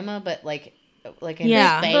Alabama, but like in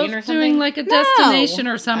Spain or something? Doing like a destination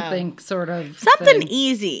or something, sort of. Something thing.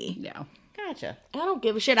 Easy. Yeah. Gotcha. I don't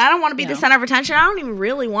give a shit. I don't want to be the center of attention. I don't even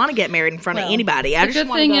really want to get married in front of anybody. I just the good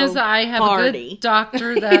want thing to go is I have party. a good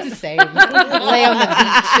doctor that Same. Lay on the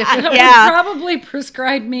beach. Yeah. would probably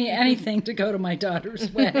prescribe me anything to go to my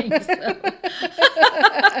daughter's wedding.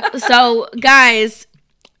 So, guys,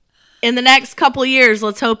 in the next couple of years,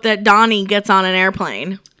 let's hope that Donnie gets on an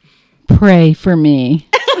airplane. Pray for me.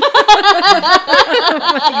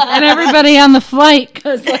 And everybody on the flight,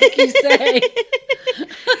 because like you say.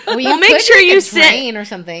 Well, make sure you sit train or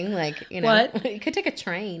something, like, What? You could take a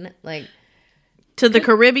train, like. To the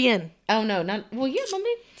Caribbean. Oh, no, not. Well, yeah, let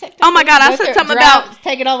me take Oh, my God, I said something about.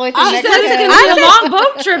 Take it all the way through She Mexico. said it's going to be a long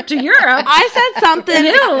boat trip to Europe. I said something. In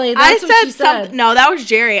Italy, that's what she said. No, that was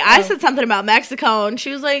Jerry. I said something about Mexico, and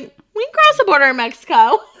she was like, we can cross the border in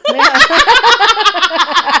Mexico.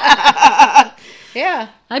 Yeah.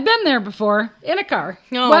 I've been there before in a car.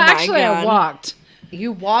 Oh, well, my actually, I God. walked.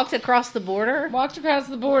 You walked across the border? Walked across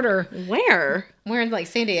the border. Where? We're in, like,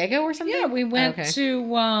 San Diego or something? Yeah, we went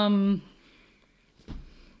to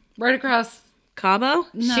right across. Cabo?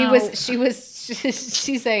 No.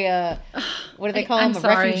 She's a, what do they call them? I'm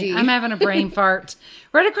sorry. A refugee. I'm having a brain fart.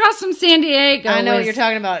 Right across from San Diego. I know what you're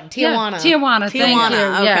talking about. Tijuana. Yeah, Tijuana. Thank you.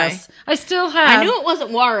 okay. Yes. I still have. I knew it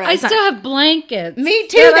wasn't Juarez. I still have blankets. Me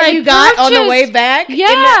too, that you got on the way back.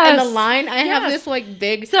 Yes. In the line. I have Yes. this like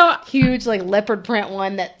big, So- huge like leopard print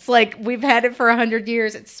one that's like, we've had it for 100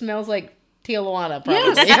 years. It smells like Tijuana, probably.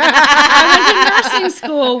 Yes. I went to nursing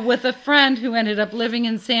school with a friend who ended up living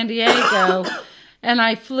in San Diego. And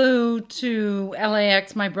I flew to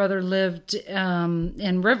LAX. My brother lived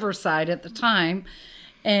in Riverside at the time.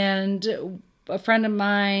 And a friend of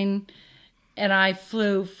mine and I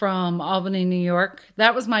flew from Albany, New York.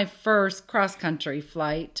 That was my first cross-country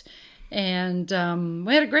flight. And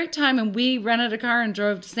we had a great time. And we rented a car and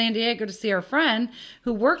drove to San Diego to see our friend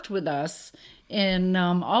who worked with us in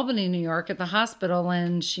Albany, New York at the hospital.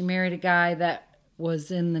 And she married a guy that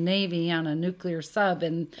was in the Navy on a nuclear sub,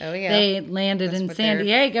 and they landed in San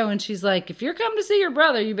Diego, and she's like, if you're coming to see your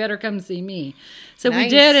brother, you better come see me. So we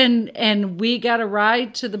did, and we got a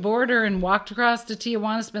ride to the border and walked across to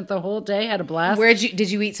Tijuana, spent the whole day, had a blast.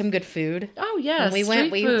 Did you eat some good food? Oh, yes. When we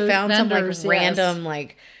went, we found vendors, some like random,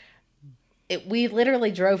 like, we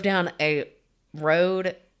literally drove down a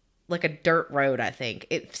road, like a dirt road, I think.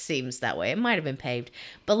 It seems that way. It might have been paved.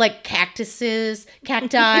 But like cacti,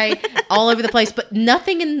 all over the place. But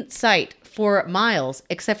nothing in sight for miles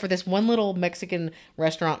except for this one little Mexican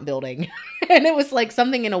restaurant building. And it was like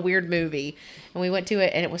something in a weird movie. And we went to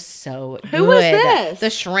it and it was so good. Who was this? The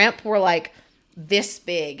shrimp were like this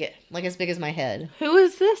big. Like as big as my head. Who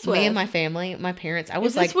is this with? Me and my family, my parents. I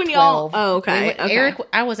was this like when 12. Oh, okay. Eric,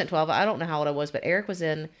 I wasn't 12. I don't know how old I was, but Eric was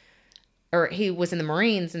he was in the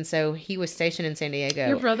Marines, and so he was stationed in San Diego.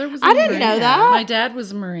 Your brother was I didn't know that. My dad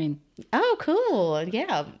was a Marine. Oh, cool.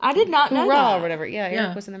 Yeah. I did not know that. Or whatever. Yeah,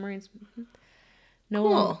 Eric was in the Marines. No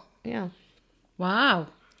cool. Yeah. Wow.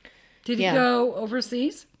 Did he go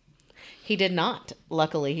overseas? He did not.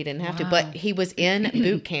 Luckily, he didn't have to. But he was in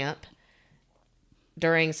boot camp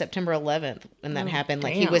during September 11th when that happened.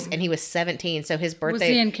 Like he was 17, so his birthday was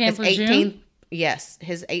he in Camp his 18th. Lejeune? Yes,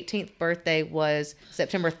 his 18th birthday was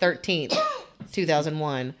September 13th,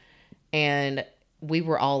 2001, and we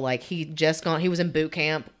were all like, he was in boot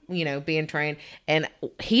camp, being trained, and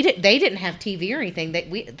they didn't have TV or anything.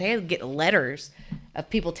 They would get letters of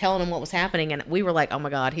people telling him what was happening, and we were like, oh my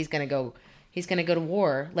God, he's gonna go to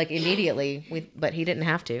war like immediately. But he didn't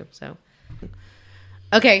have to. So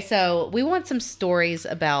okay, so we want some stories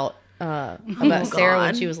about Sarah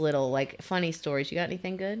when she was little, like funny stories. You got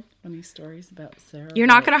anything good? Funny stories about Sarah. You're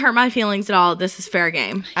not going to hurt my feelings at all. This is fair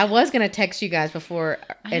game. I was going to text you guys before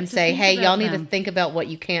and say, hey, y'all need to think about what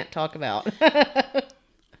you can't talk about.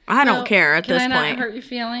 I don't care at this point. Can I point. not hurt your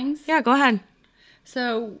feelings? Yeah, go ahead.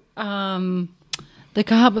 So, the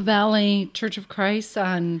Cahaba Valley Church of Christ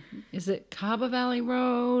is it Cahaba Valley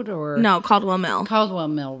Road or? No, Caldwell Mill. Caldwell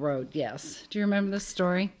Mill Road, yes. Do you remember this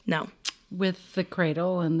story? No. With the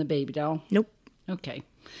cradle and the baby doll? Nope. Okay.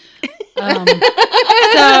 So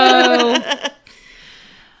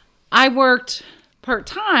I worked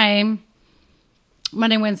part-time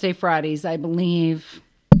Monday, Wednesday, Fridays, I believe,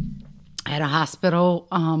 at a hospital.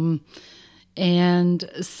 And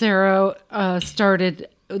Sarah started,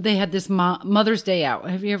 they had this Mother's Day out.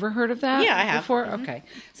 Have you ever heard of that? Yeah, I have. Before? Mm-hmm. Okay.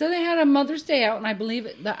 So they had a Mother's Day out, and I believe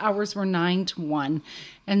the hours were 9 to 1.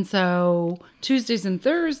 And so Tuesdays and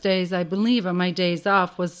Thursdays, I believe, on my days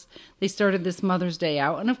off, they started this Mother's Day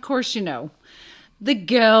out. And of course, the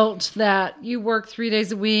guilt that you work 3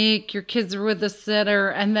 days a week, your kids are with a sitter,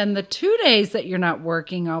 and then the 2 days that you're not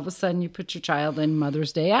working, all of a sudden you put your child in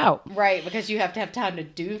Mother's Day out. Right, because you have to have time to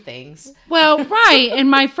do things. Well, right.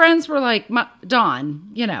 And my friends were like,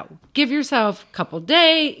 Dawn, give yourself a couple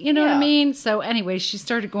days, you know what I mean? So anyway, she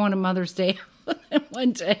started going to Mother's Day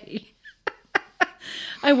one day.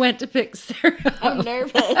 I went to pick Sarah up. I'm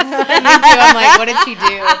nervous. Me too. I'm like, what did she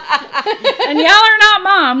do? And y'all are not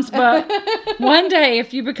moms, but one day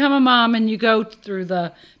if you become a mom and you go through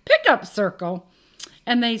the pickup circle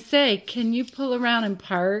and they say, can you pull around and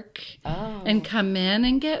park and come in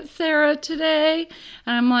and get Sarah today?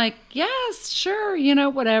 And I'm like, yes, sure,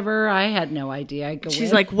 whatever. I had no idea. I go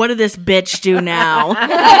She's like, what did this bitch do now?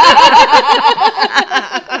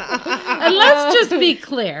 And let's just be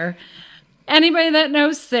clear. Anybody that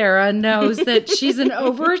knows Sarah knows that she's an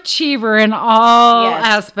overachiever in all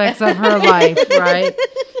aspects of her life, right?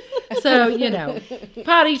 So,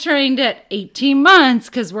 potty trained at 18 months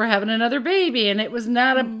because we're having another baby, and it was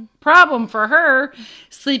not a problem for her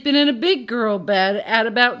sleeping in a big girl bed at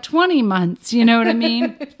about 20 months. You know what I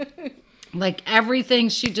mean? Like everything,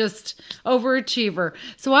 she just overachiever.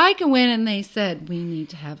 So I go in and they said, we need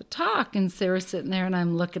to have a talk. And Sarah's sitting there and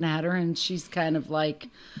I'm looking at her and she's kind of like...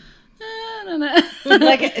 no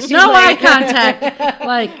eye contact.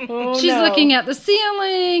 Like she's looking at the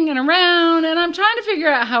ceiling and around, and I'm trying to figure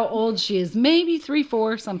out how old she is. Maybe 3,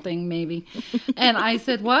 4, something maybe. And I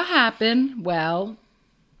said, "What happened?" Well,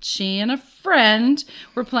 she and a friend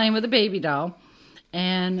were playing with a baby doll,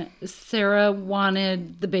 and Sarah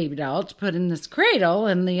wanted the baby doll to put in this cradle,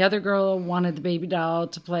 and the other girl wanted the baby doll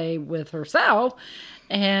to play with herself,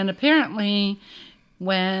 and apparently.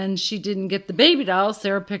 When she didn't get the baby doll,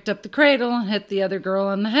 Sarah picked up the cradle and hit the other girl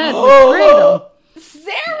on the head with the cradle.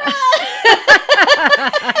 Sarah!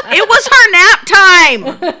 It was her nap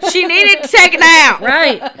time. She needed to take a nap.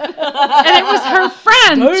 Right. And it was her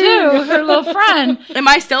friend, too, her little friend. Am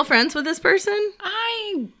I still friends with this person?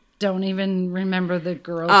 I don't even remember the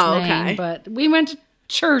girl's okay. name, but we went to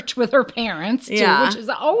church with her parents, too, which is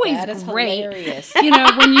always great. Hilarious.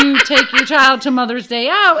 When you take your child to Mother's Day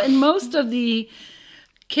out, and most of the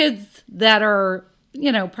kids that are,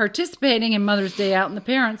 participating in Mother's Day out and the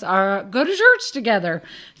parents go to church together.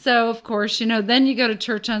 So, of course, then you go to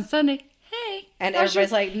church on Sunday. Hey. And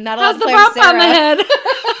everybody's like, not allowed how's to the play bump with Sarah. on the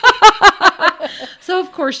head? So,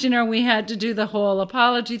 of course, we had to do the whole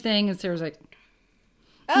apology thing. And Sarah's like,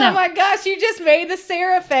 oh my gosh, you just made the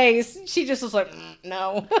Sarah face. She just was like,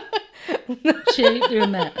 no. She ain't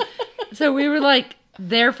doing that. So we were like,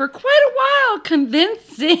 there for quite a while,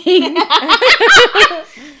 convincing.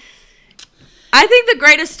 I think the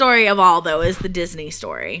greatest story of all, though, is the Disney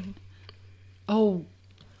story. Oh,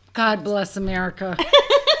 God bless America.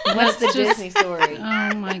 What's the Disney story?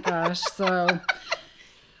 Oh, my gosh. So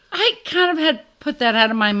I kind of had put that out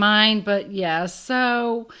of my mind, but yes.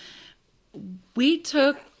 So we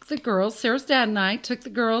took the girls, Sarah's dad and I, took the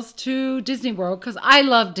girls to Disney World because I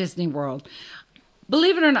love Disney World.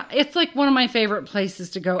 Believe it or not, it's like one of my favorite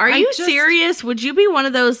places to go. Are you serious? Would you be one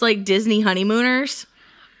of those like Disney honeymooners?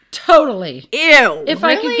 Totally. Ew. If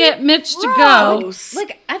I could get Mitch to go.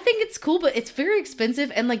 Like, I think it's cool, but it's very expensive,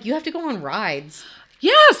 and like you have to go on rides.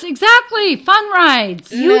 Yes, exactly. Fun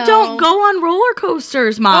rides. You don't go on roller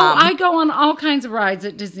coasters, Mom. Oh, I go on all kinds of rides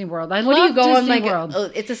at Disney World. What do you go Disney on? Like,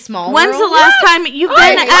 World. it's a small When's world? the last time you've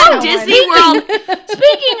been at Disney World?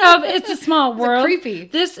 Speaking of, it's a small world. Creepy.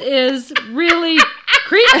 This is really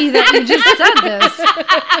creepy that you just said this.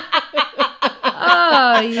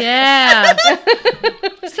 Oh, yeah.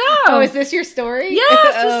 So. is this your story?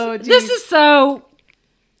 Yes.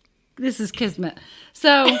 This is kismet.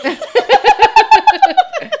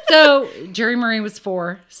 So Jerry Murray was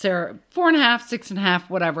 4, Sarah 4.5, 6.5,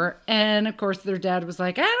 whatever. And of course their dad was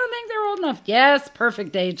like, I don't think they're old enough. Yes,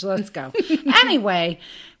 perfect age. Let's go. Anyway,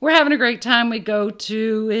 we're having a great time. We go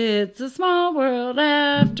to It's a Small World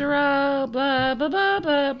After All, blah, blah, blah,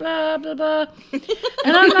 blah, blah, blah, blah.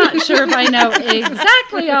 And I'm not sure if I know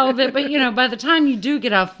exactly all of it, but by the time you do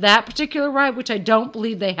get off that particular ride, which I don't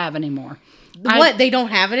believe they have anymore. They don't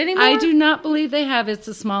have it anymore? I do not believe they have It's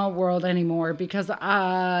a Small World anymore because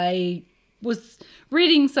I was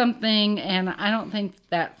reading something, and I don't think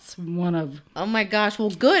that's one of... Oh my gosh. Well,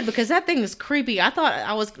 good, because that thing is creepy. I thought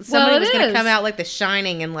somebody was going to come out like The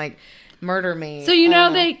Shining and like murder me. So, you know,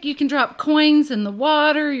 you can drop coins in the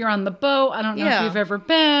water. You're on the boat. I don't know if you've ever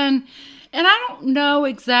been. And I don't know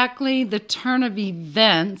exactly the turn of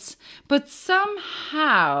events, but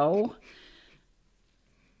somehow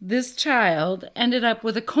this child ended up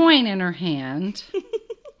with a coin in her hand.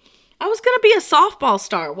 I was going to be a softball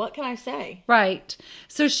star. What can I say? Right.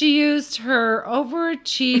 So she used her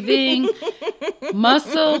overachieving,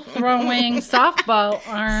 muscle-throwing softball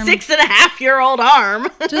arm. 6.5-year-old arm.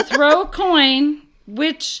 to throw a coin,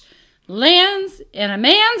 which lands in a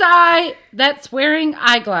man's eye that's wearing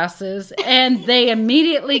eyeglasses, and they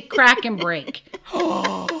immediately crack and break.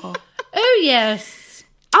 Oh, yes.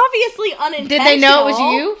 Obviously unintentional. Did they know it was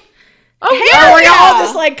you? Oh, Or were y'all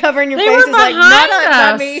just like covering your They faces were like, behind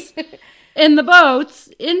not me? us in the boats,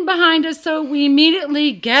 in behind us, so we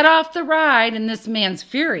immediately get off the ride, and this man's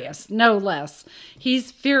furious, no less.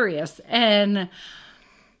 He's furious, and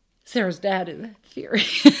Sarah's dad is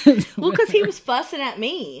furious. Well, because he was fussing at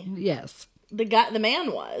me. Yes. The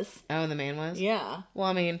man was. Oh, the man was? Yeah. Well,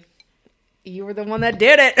 I mean, you were the one that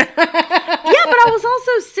did it. Yeah, but I was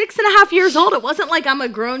also 6.5 years old. It wasn't like I'm a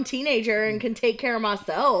grown teenager and can take care of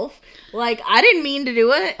myself. Like, I didn't mean to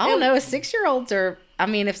do it. I don't know. 6-year-olds are... I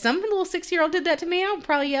mean, if some little 6-year-old did that to me, I would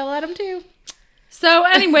probably yell at him too. So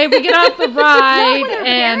anyway, we get off the ride, Not when their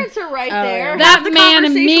and parents are right there. that Have the man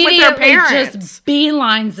conversation with their immediately parents. just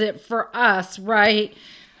beelines it for us, right?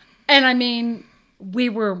 And I mean, we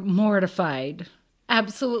were mortified,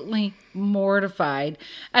 absolutely mortified.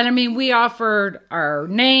 And I mean, we offered our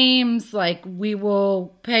names, like, we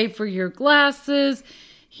will pay for your glasses.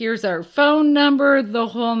 Here's our phone number, the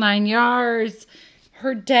whole 9 yards.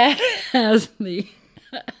 Her dad has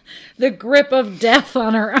the grip of death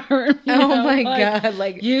on her arm. My God.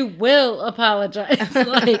 Like, you will apologize.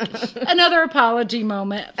 Like, another apology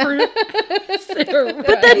moment for Sarah.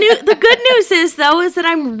 But the good news is, though, is that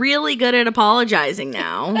I'm really good at apologizing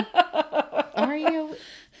now. are you?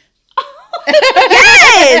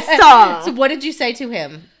 Yes! So what did you say to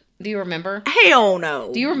him? Do you remember? Hell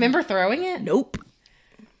no. Do you remember throwing it? Nope.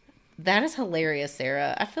 That is hilarious,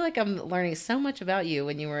 Sarah. I feel like I'm learning so much about you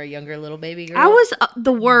when you were a younger little baby girl. I was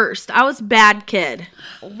the worst. I was a bad kid.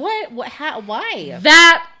 What? How? Why?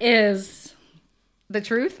 That is The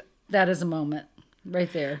truth? That is a moment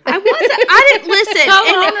right there. I didn't listen.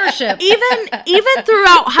 Self-ownership. Even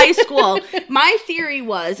throughout high school, my theory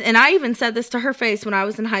was, and I even said this to her face when I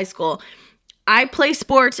was in high school, I play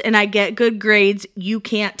sports and I get good grades. You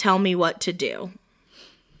can't tell me what to do.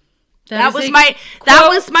 That was my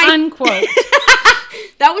unquote.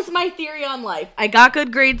 That was my theory on life. I got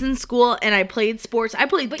good grades in school and I played sports. I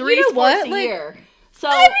played 3 sports a year. So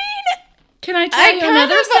I mean, can I tell you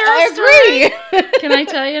another Sarah story? Can I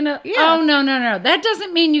tell you another? Yeah. Oh, no. That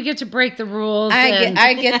doesn't mean you get to break the rules.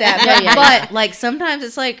 I get that. But like sometimes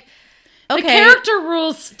it's like, okay. The character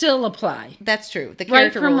rules still apply. That's true. The Right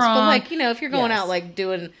character from rules. wrong. But like, if you're going Yes. out like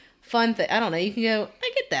doing fun thing, I don't know, you can go,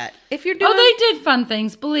 I get that. If you're doing... Oh, they did fun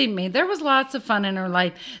things. Believe me, there was lots of fun in her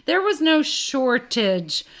life. There was no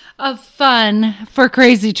shortage of fun for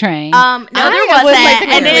Crazy Train. no, there was, wasn't. like, the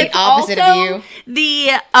And complete it's opposite of also you.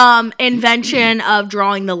 the invention of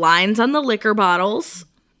drawing the lines on the liquor bottles,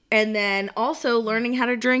 and then also learning how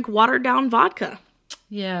to drink watered down vodka.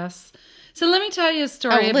 Yes. So let me tell you a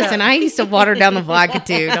story about... listen, I used to water down the vodka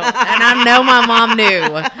too, and I know my mom knew.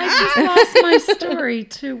 I just lost my story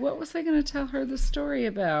too. What was I going to tell her the story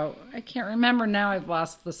about? I can't remember now. I've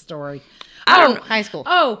lost the story. High school.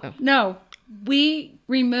 Oh, no. We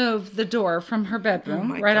removed the door from her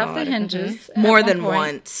bedroom right off the hinges. at More one than point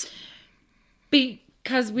once.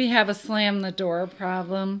 Because we have a slam the door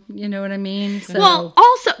problem. You know what I mean? So, Well,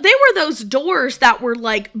 also, they were those doors that were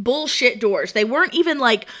like bullshit doors. They weren't even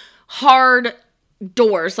like hard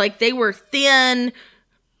doors. Like they were thin,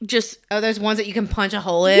 just... Oh, there's ones that you can punch a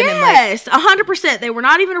hole in. Yes, 100%. They were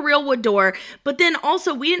not even a real wood door. But then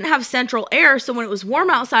also, we didn't have central air, so when it was warm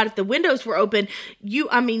outside, if the windows were open,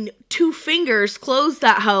 2 fingers close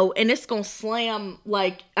that hoe, and it's gonna slam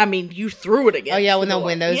you threw it again. Oh yeah, when the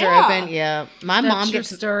windows are open. Yeah, my that's mom your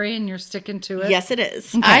gets... story, and you're sticking to it. Yes, it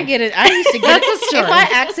is. I get it. I used to get That's a story. If I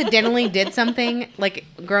accidentally did something, like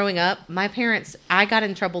growing up, my parents, I got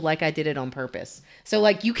in trouble like I did it on purpose. So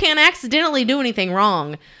like, you can't accidentally do anything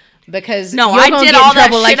wrong because No, you're I gonna did get in all that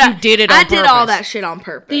trouble shit. like you did it on I purpose. did all that shit on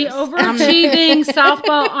purpose. The overachieving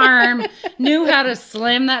softball arm knew how to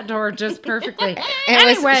slam that door just perfectly.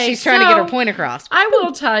 Anyway, she's trying to get her point across. I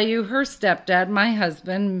will tell you, her stepdad, my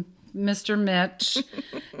husband, Mr. Mitch,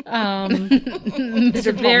 is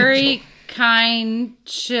a very kind,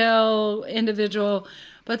 chill individual.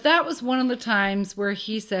 But that was one of the times where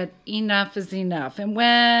he said, enough is enough. And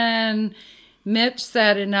when Mitch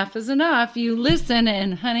said enough is enough, you listen,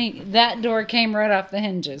 and honey, that door came right off the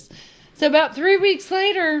hinges. So about 3 weeks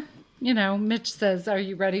later, Mitch says, are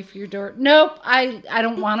you ready for your door? Nope, I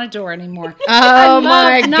don't want a door anymore. Oh,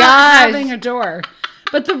 my not gosh. having a door.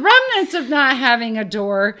 But the remnants of not having a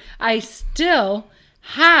door, I still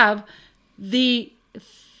have the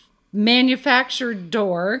manufactured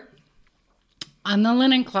door on the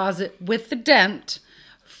linen closet with the dent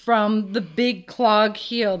from the big clog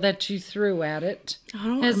heel that you threw at it. I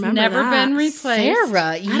don't has remember never that. been replaced.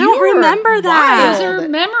 Sarah, I don't remember that. Those are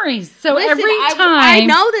memories. So Listen, every time I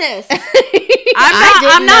know this.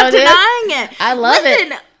 I'm not denying it. I love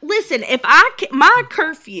it. Listen, if my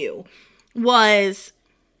curfew was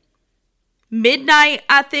midnight,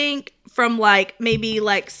 I think, from maybe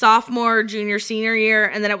sophomore, junior, senior year,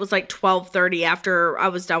 and then it was 12:30 after I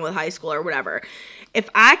was done with high school or whatever. If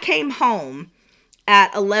I came home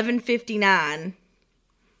at 11:59,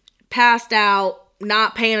 passed out,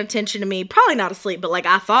 not paying attention to me, probably not asleep, but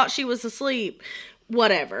I thought she was asleep,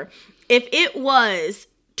 whatever. If it was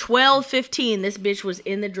 12:15, this bitch was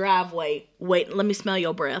in the driveway. Wait, let me smell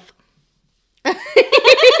your breath. What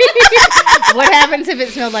happens if it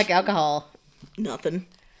smelled like alcohol? Nothing.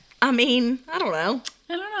 I mean, I don't know.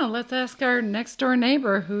 I don't know. Let's ask our next door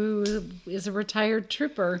neighbor who is a retired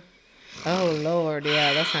trooper. Oh, Lord.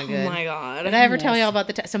 Yeah, that's not good. Oh, my God. Did I ever tell y'all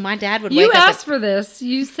about so my dad would wake You up. asked for this.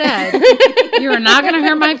 You said you are not going to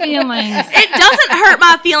hurt my feelings. It doesn't hurt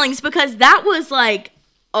my feelings because that was a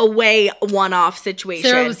one-off situation.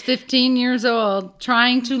 Sarah was 15 years old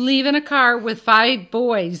trying to leave in a car with 5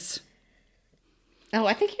 boys. Oh,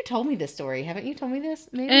 I think you told me this story. Haven't you told me this?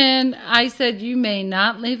 Maybe? And I said, you may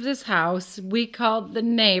not leave this house. We called the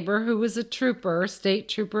neighbor who was a trooper, state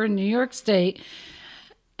trooper in New York State.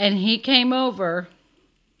 And he came over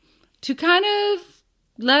to kind of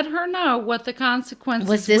let her know what the consequences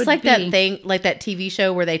would be. Was this that thing, like that TV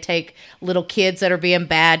show where they take little kids that are being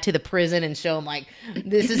bad to the prison and show them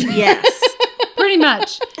this is... Yes. Pretty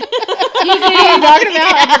much. What are you talking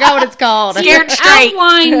about? I forgot what it's called. Scared straight.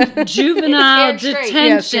 Outlined juvenile Scared straight. detention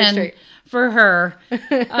Yeah, scared straight. for her.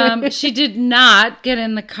 She did not get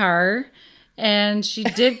in the car, and she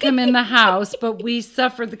did come in the house, but we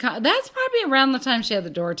suffered that's probably around the time she had the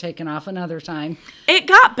door taken off another time. It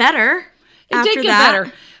got better. It did get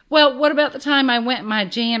better. Well, what about the time I went in my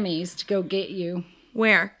jammies to go get you?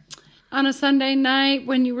 Where? On a Sunday night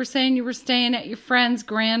when you were saying you were staying at your friend's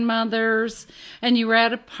grandmother's and you were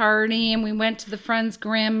at a party and we went to the friend's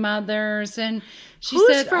grandmother's and she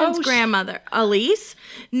Who's said, friend's grandmother? Elise?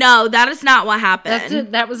 No, that is not what happened. That's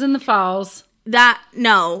it. That was in the falls.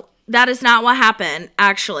 No, that is not what happened,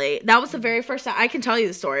 actually. That was the very first time. I can tell you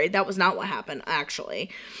the story. That was not what happened,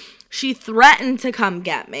 actually. She threatened to come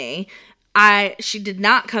get me. She did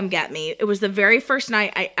not come get me. It was the very first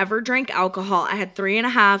night I ever drank alcohol. I had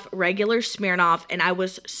 3.5 regular Smirnoff, and I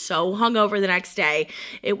was so hungover the next day.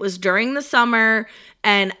 It was during the summer,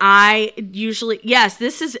 and I usually,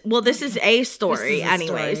 this is a story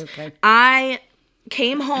anyways. Story, okay. I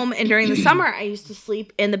came home, and during the summer, I used to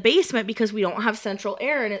sleep in the basement because we don't have central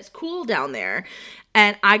air, and it's cool down there.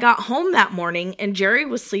 And I got home that morning, and Jerry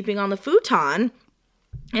was sleeping on the futon.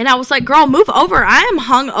 And I was like, girl, move over. I am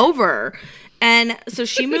hungover. And so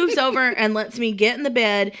she moves over and lets me get in the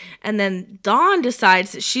bed. And then Dawn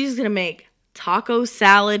decides that she's going to make taco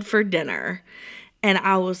salad for dinner. And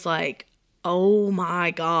I was like, oh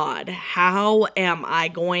my God, how am I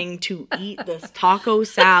going to eat this taco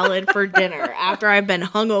salad for dinner after I've been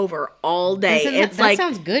hungover all day? That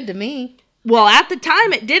sounds good to me. Well, at the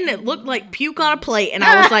time it didn't. It looked like puke on a plate. And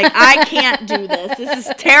I was like, I can't do this. This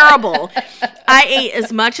is terrible. I ate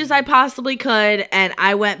as much as I possibly could. And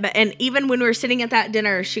I went, and even when we were sitting at that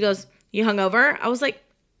dinner, she goes, you hungover? I was like,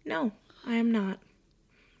 no, I am not.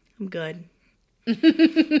 I'm good.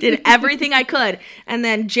 Did everything I could. And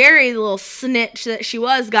then Jerry, the little snitch that she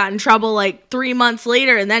was, got in trouble 3 months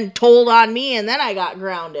later and then told on me. And then I got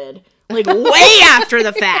grounded. Way after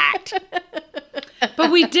the fact.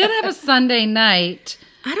 But we did have a Sunday night.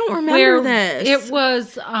 I don't remember this. It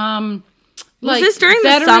was this during the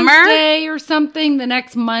Veterans summer? Day or something the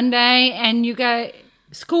next Monday, and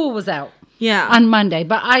school was out on Monday,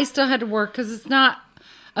 but I still had to work because it's not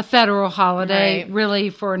a federal holiday really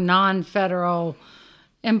for non-federal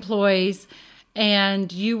employees.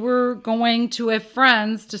 And you were going to a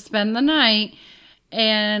friend's to spend the night,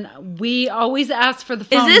 and we always ask for the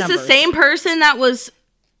phone numbers. Is this the same person that was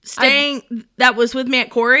that was with me at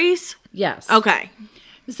Corey's? Yes. Okay.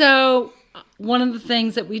 So one of the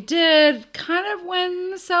things that we did kind of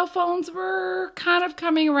when the cell phones were kind of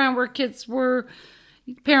coming around where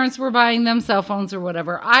parents were buying them cell phones or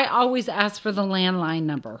whatever, I always asked for the landline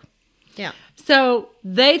number. Yeah. So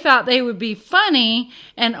they thought they would be funny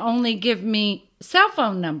and only give me cell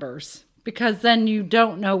phone numbers because then you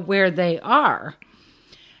don't know where they are.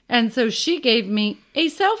 And so she gave me a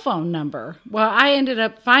cell phone number. Well, I ended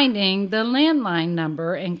up finding the landline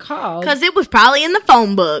number and called. Because it was probably in the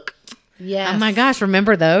phone book. Yes. Oh my gosh,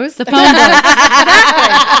 remember those? The phone books. Exactly.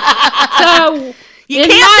 So you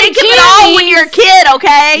can't think of it all when you're a kid,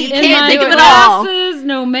 okay? You can't think of it all. Glasses,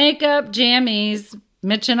 no makeup, jammies.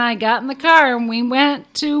 Mitch and I got in the car and we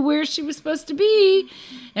went to where she was supposed to be.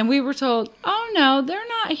 And we were told, oh, no, they're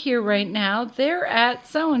not here right now. They're at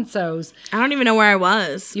so-and-so's. I don't even know where I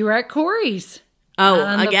was. You were at Corey's. Oh,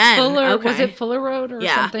 again. Okay. Was it Fuller Road or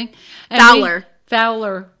something? And Fowler.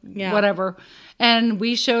 Fowler, whatever. And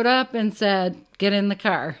we showed up and said, get in the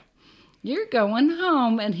car. You're going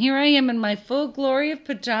home. And here I am in my full glory of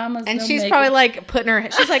pajamas. And no she's makeup. probably like putting her,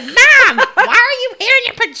 she's like, Mom, why are you here in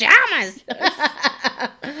your pajamas?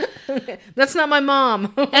 That's not my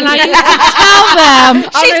mom. And I used to tell them.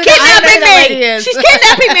 She's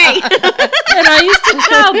kidnapping me. And I used to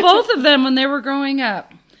tell both of them when they were growing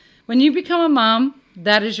up, when you become a mom,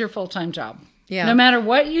 that is your full-time job. Yeah. No matter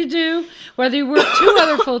what you do, whether you work 2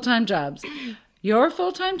 other full-time jobs, your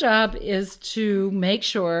full-time job is to make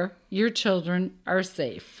sure your children are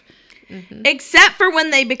safe. Mm-hmm. Except for when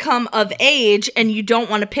they become of age and you don't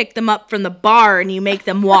want to pick them up from the bar and you make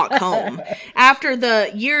them walk home. After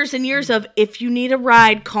the years and years of, if you need a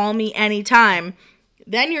ride, call me anytime.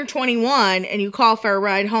 Then you're 21 and you call for a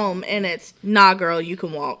ride home and it's, nah, girl, you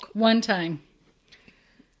can walk. One time.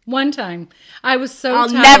 I was so I'll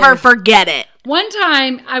tired. never forget it. One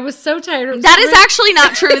time, I was so tired. That is actually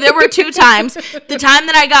not true. There were 2 times. The time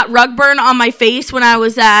that I got rug burn on my face when I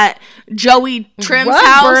was at Joey Trim's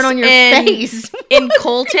house burn on your face. in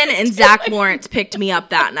Colton, and Zach Lawrence picked me up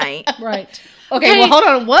that night. Right. Okay, well, hold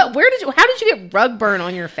on. How did you get rug burn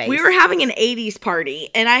on your face? We were having an 80s party,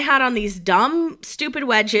 and I had on these dumb, stupid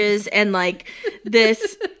wedges and, like,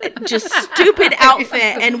 this just stupid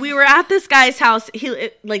outfit, and we were at this guy's house.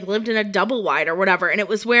 He, like, lived in a double wide or whatever, and it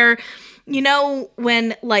was where... You know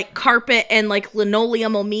when, like, carpet and, like,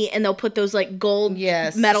 linoleum will meet and they'll put those, like, gold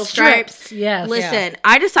metal stripes? Yes. Listen,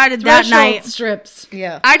 I decided that night... strips.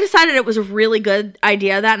 Yeah. I decided it was a really good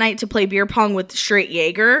idea that night to play beer pong with straight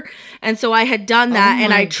Jaeger. And so I had done that,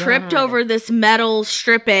 and I tripped over this metal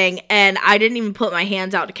stripping, and I didn't even put my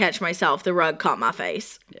hands out to catch myself. The rug caught my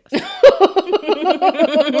face. Oh,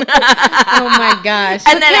 my gosh.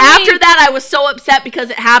 And then after that, I was so upset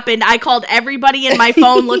because it happened. I called everybody in my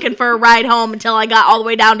phone looking for a ride home until I got all the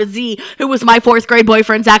way down to Z, who was my 4th grade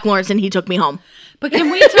boyfriend, Zach Lawrence, and he took me home. But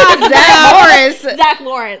can we talk Zach Morris? Zach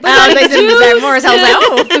Lawrence. Oh, they said Zach Morris. I was like,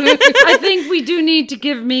 oh. I think we do need to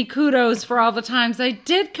give me kudos for all the times I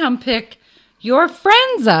did come pick your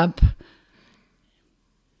friends up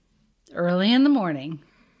early in the morning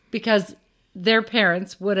because their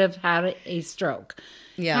parents would have had a stroke.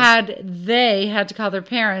 Yeah. Had they had to call their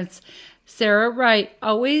parents, Sarah Wright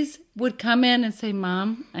always would come in and say,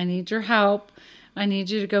 Mom, I need your help. I need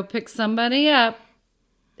you to go pick somebody up.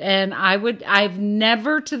 And I've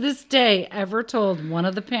never to this day ever told one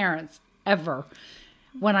of the parents ever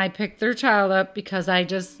when I picked their child up because I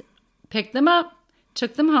just picked them up,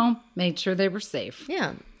 took them home, made sure they were safe.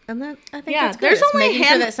 Yeah. And that, I think Yeah, that's good. there's only making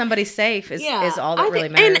sure that somebody's safe is all that really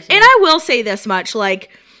matters. And I will say this much, like,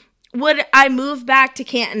 would I move back to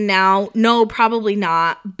Canton now? No, probably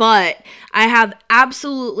not. But I have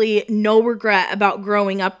absolutely no regret about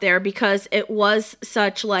growing up there because it was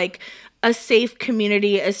such, like, a safe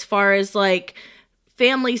community as far as, like,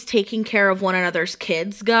 families taking care of one another's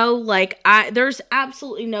kids go. Like, there's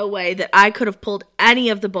absolutely no way that I could have pulled any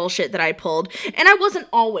of the bullshit that I pulled. And I wasn't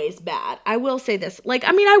always bad. I will say this. Like,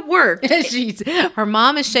 I mean, I worked. Her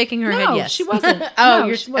mom is shaking her head. Yes, she wasn't. She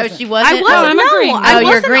wasn't. I wasn't. I'm agreeing.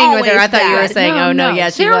 You're agreeing with her. I thought you were saying,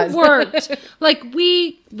 yes, she Sarah was. worked. Like,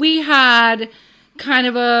 we had kind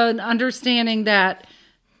of an understanding that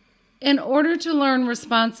in order to learn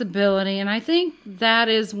responsibility, and I think that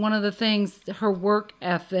is one of the things, her work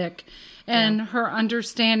ethic and her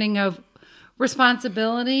understanding of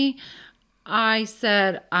responsibility, I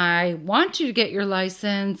said, I want you to get your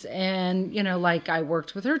license. And, like I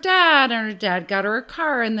worked with her dad and her dad got her a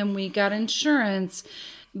car and then we got insurance.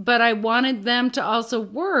 But I wanted them to also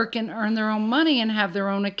work and earn their own money and have their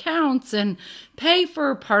own accounts and pay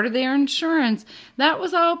for part of their insurance. That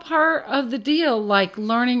was all part of the deal, like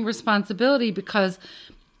learning responsibility, because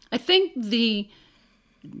I think the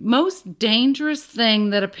most dangerous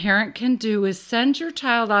thing that a parent can do is send your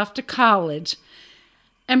child off to college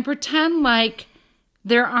and pretend like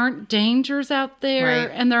there aren't dangers out there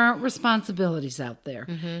and there aren't responsibilities out there.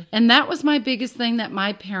 And that was my biggest thing that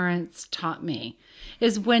my parents taught me,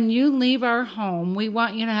 is when you leave our home, we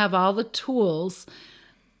want you to have all the tools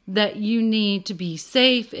that you need to be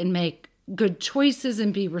safe and make good choices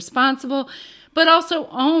and be responsible, but also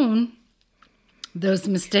own those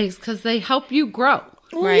mistakes because they help you grow.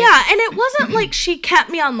 Well, yeah, and it wasn't like she kept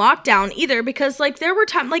me on lockdown either, because like there were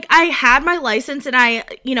times, like I had my license and I,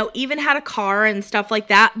 even had a car and stuff like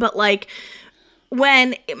that, but like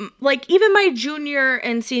when, like even my junior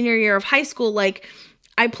and senior year of high school, like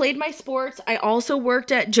I played my sports. I also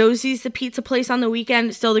worked at Josie's, the pizza place, on the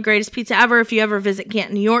weekend. Still the greatest pizza ever. If you ever visit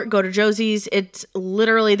Canton, New York, go to Josie's. It's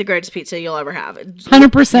literally the greatest pizza you'll ever have.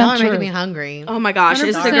 100% Y'all are true. making me hungry. Oh my gosh,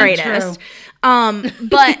 it's the greatest.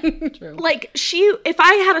 But like if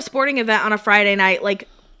I had a sporting event on a Friday night, like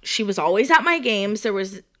she was always at my games. There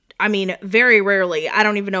was, very rarely. I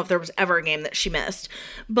don't even know if there was ever a game that she missed.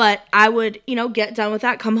 But I would, get done with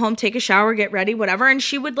that, come home, take a shower, get ready, whatever. And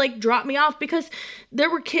she would like drop me off because there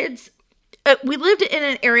were kids. We lived in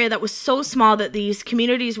an area that was so small that these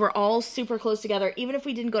communities were all super close together, even if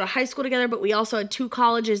we didn't go to high school together, but we also had 2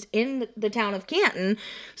 colleges in the town of Canton.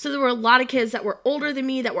 So there were a lot of kids that were older than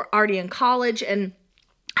me that were already in college and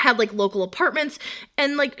had like local apartments,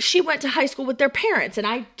 and like she went to high school with their parents, and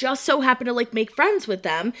I just so happened to like make friends with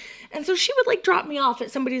them. And so she would like drop me off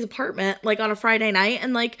at somebody's apartment like on a Friday night,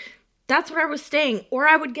 and like that's where I was staying, or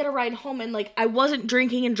I would get a ride home, and like I wasn't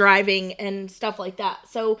drinking and driving and stuff like that.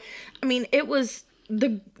 So it was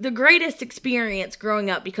the greatest experience growing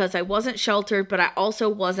up because I wasn't sheltered, but I also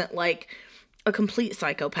wasn't like a complete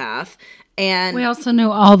psychopath. And we also knew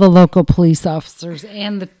all the local police officers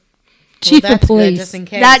and the chief of police. Just in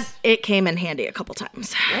case. That it came in handy a couple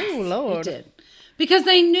times. Oh Lord! It did, because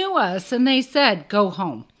they knew us and they said, "Go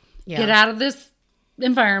home, get out of this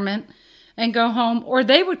environment, and go home." Or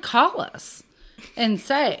they would call us and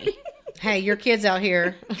say, "Hey, your kid's out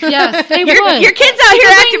here." Yes, they would. Your kid's out here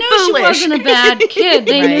acting they knew foolish. She wasn't a bad kid.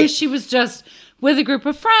 They knew she was just with a group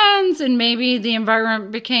of friends, and maybe the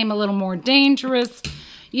environment became a little more dangerous,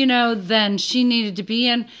 than she needed to be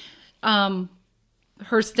in.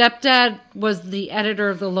 Her stepdad was the editor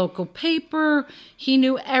of the local paper. He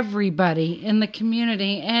knew everybody in the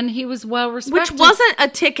community, and he was well respected. Which wasn't a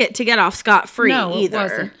ticket to get off scot-free either. It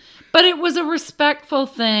wasn't. But it was a respectful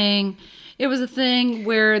thing. It was a thing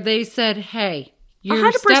where they said, hey, your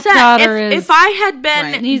 100%. stepdaughter if I had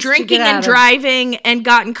been needs to drinking get out and of- driving and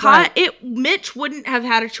gotten caught, Mitch wouldn't have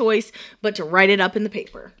had a choice but to write it up in the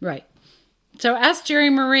paper. Right. So ask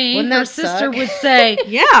Jerry Marie. Wouldn't Her that sister suck? would say,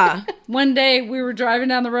 Yeah. one day we were driving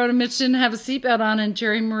down the road and Mitch didn't have a seatbelt on, and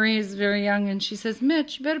Jerry Marie is very young, and she says,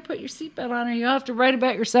 Mitch, you better put your seatbelt on or you'll have to write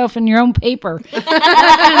about yourself in your own paper. That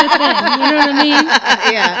kind of thing. You know what I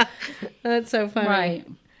mean? Yeah, that's so funny. Right.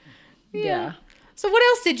 Yeah. So what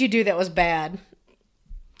else did you do that was bad?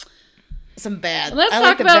 Some bad. Let's I like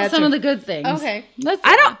talk the about bad some too. of the good things. Okay.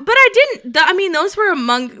 I didn't, those were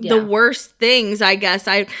among Yeah. the worst things, I guess.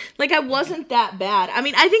 I wasn't that bad. I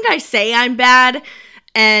think I say I'm bad,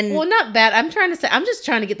 and Well, not bad. I'm just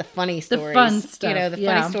trying to get the funny stories. fun stuff. You know, the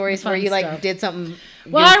Yeah, funny stories the fun where you like stuff. did something.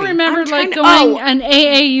 Well, I goofy. remember I'm trying like to- going oh. on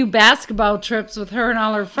AAU basketball trips with her and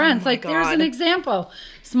all her friends. my Like there's an God. example.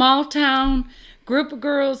 Small town, group of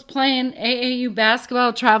girls playing AAU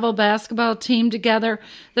basketball, travel basketball team together.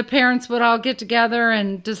 The parents would all get together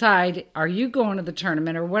and decide, are you going to the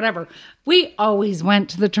tournament or whatever? We always went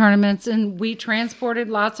to the tournaments, and we transported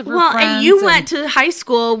lots of her friends. and you went to high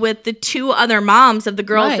school with the 2 other moms of the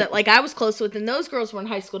girls Right. that like I was close with, and those girls were in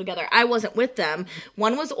high school together. I wasn't with them.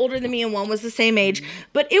 One was older than me and one was the same age,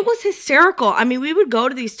 but it was hysterical. We would go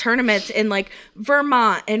to these tournaments in like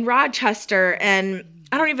Vermont and Rochester and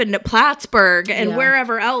I don't even know, Plattsburgh and Yeah.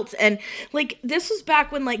 wherever else. And like, this was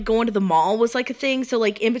back when like going to the mall was like a thing. So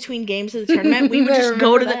like in between games of the tournament, we would I just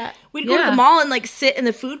go to remember that. we'd go to Yeah. the mall and like sit in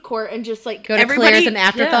the food court and just like Go to Claire's and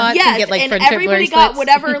afterthoughts yes, and get like and friendship everybody bracelets. got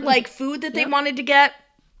whatever like food that they wanted to get.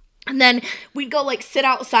 And then we'd go like sit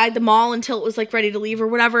outside the mall until it was like ready to leave or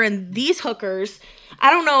whatever. And these hookers, I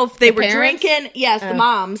don't know if they were parents? drinking. Yes, the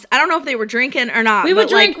moms. I don't know if they were drinking or not. We would but,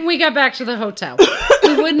 drink like, when we got back to the hotel.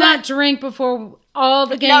 We would not drink before all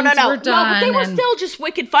the games were done. No, but they were and- still just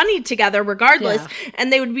wicked funny together regardless. Yeah.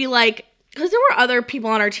 And they would be like, because there were other people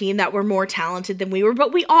on our team that were more talented than we were,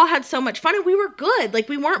 but we all had so much fun and we were good. Like,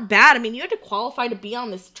 we weren't bad. You had to qualify to be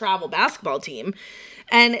on this travel basketball team.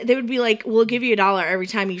 And they would be like, we'll give you $1 every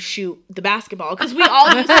time you shoot the basketball. Because we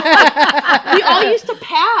all used to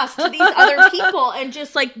pass to these other people and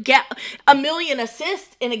just like get 1 million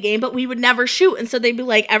assists in a game, but we would never shoot. And so they'd be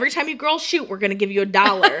like, every time you girls shoot, we're going to give you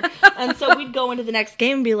 $1. And so we'd go into the next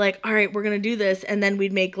game and be like, all right, we're going to do this. And then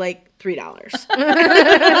we'd make like $3.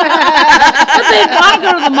 But they'd want to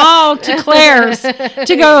go to the mall to Claire's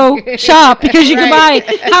to go shop because you could buy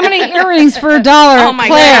how many earrings for $1 Oh my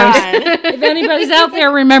Claire's. God. If anybody's out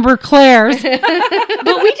there, remember Claire's.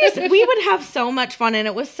 But we would have so much fun, and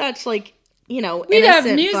it was such like, We'd have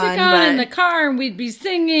innocent music fun, on in but- the car and we'd be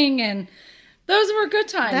singing, and those were good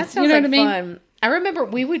times. That sounds you know like what I mean? fun. I remember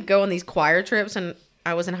we would go on these choir trips, and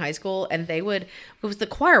I was in high school, and the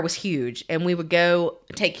choir was huge, and we would go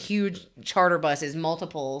take huge charter buses,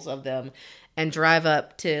 multiples of them, and drive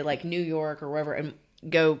up to like New York or wherever, and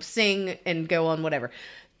go sing and go on whatever,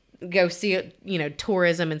 go see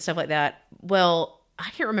tourism and stuff like that. Well, I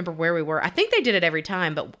can't remember where we were. I think they did it every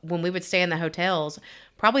time, but when we would stay in the hotels,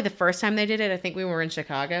 probably the first time they did it, I think we were in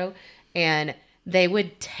Chicago, and they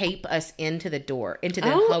would tape us into the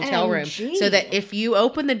hotel room, so that if you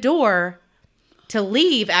open the door to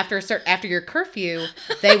leave after your curfew,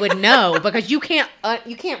 they would know, because you can't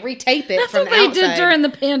retape it. That's from what the they outside. did during the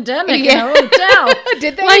pandemic Yeah. in a hotel.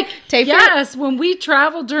 Did they tape it? Yes, when we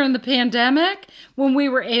traveled during the pandemic, when we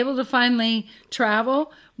were able to finally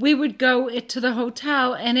travel, we would go to the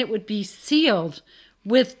hotel and it would be sealed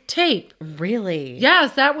with tape. Really?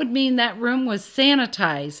 Yes, that would mean that room was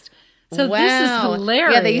sanitized. So this is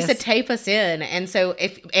hilarious. Yeah, they used to tape us in, and so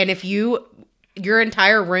if your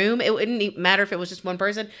entire room, it wouldn't even matter if it was just one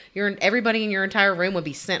person. Everybody in your entire room would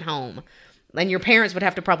be sent home, and your parents would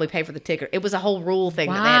have to probably pay for the ticket. It was a whole rule thing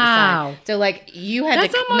that they had to sign. So like you had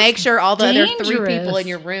That's to almost make sure all the other 3 dangerous. people in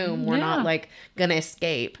your room were not like gonna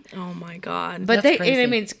escape. Oh my God. But That's crazy. I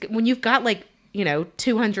mean, when you've got like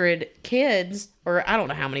 200 kids, or I don't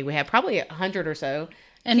know how many we have, probably 100 or so,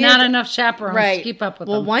 and kids, not enough chaperones to keep up with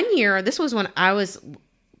them. Well, one year, this was when I was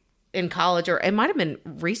in college, or it might have been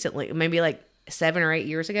recently, maybe like 7 or 8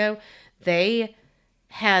 years ago. The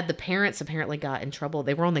parents apparently got in trouble.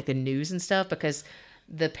 They were on like the news and stuff because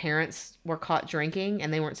the parents were caught drinking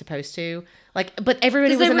and they weren't supposed to. But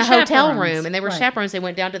everybody was in the hotel chaperones. room, and they were Right. chaperones. They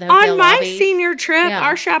went down to the hotel On my lobby. senior trip, Yeah.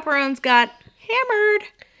 our chaperones got hammered.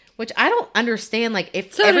 Which I don't understand. Like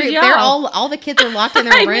if So did they're y'all. all the kids are locked in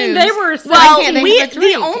their I rooms. mean, they were so Well, can't they we have a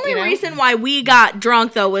drink, the only you know? reason why we got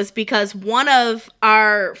drunk though was because one of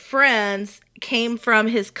our friends came from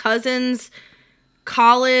his cousin's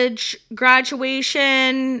college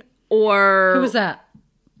graduation or Who was that?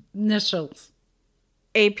 Initials.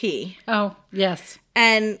 AP, Oh, yes.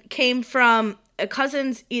 and came from a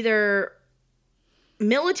cousin's either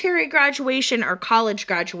military graduation or college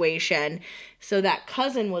graduation. So that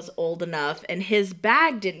cousin was old enough, and his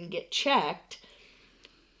bag didn't get checked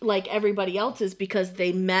like everybody else's because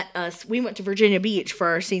they met us. We went to Virginia Beach for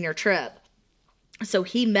our senior trip. So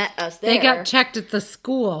he met us there. They got checked at the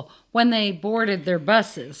school when they boarded their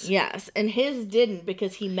buses. Yes, and his didn't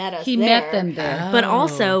because he met us He there. met them there. But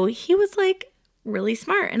also, he was like really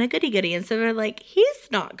smart and a goody-goody. And so they're like, he's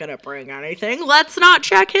not going to bring anything. Let's not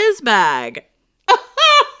check his bag.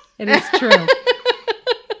 It is true.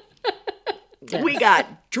 We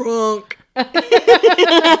got drunk.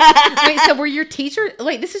 Wait, so were your teachers?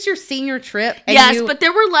 Wait, this is your senior trip? And Yes, but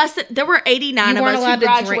there were 89 You of weren't us allowed who to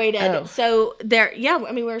drink- graduated. oh. So there, yeah,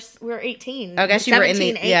 I mean, we're 18. I guess you were in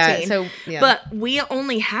the 17, yeah. 18. So yeah. But we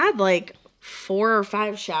only had like 4 or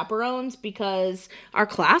 5 chaperones because our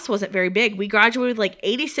class wasn't very big. We graduated with like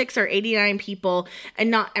 86 or 89 people, and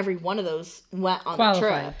not every one of those went on the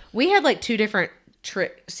Qualified. trip. we had like 2 different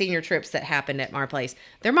senior trips that happened at our place.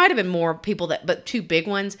 There might have been more people but 2 big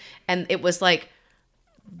ones, and it was like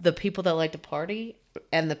the people that like to party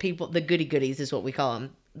and the goody goodies is what we call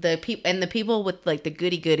them. The people with like the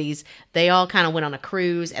goody goodies, they all kind of went on a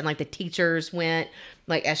cruise, and like the teachers went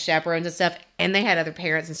like as chaperones and stuff, and they had other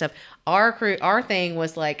parents and stuff. Our thing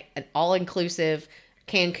was like an all inclusive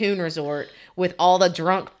Cancun resort with all the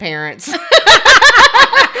drunk parents.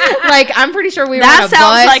 Like, I'm pretty sure we were on a bus. That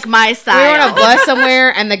sounds like my We style. were on a bus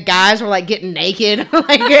somewhere, and the guys were like getting naked.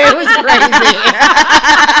 Like, it was crazy.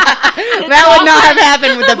 That would not have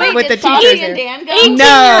happened with the teachers. and there. Dan go?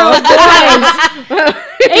 18-year-old boys.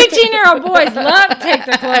 18-year-old boys love to take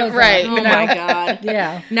their clothes Right. off. Oh my god.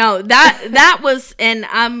 Yeah. No, that was, and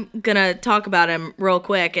I'm gonna talk about him real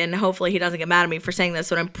quick, and hopefully he doesn't get mad at me for saying this,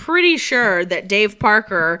 but I'm pretty sure that Dave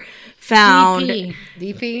Parker found DP.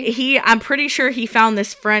 DP? I'm pretty sure he found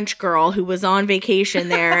this French girl who was on vacation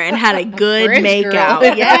there and had a good French makeout.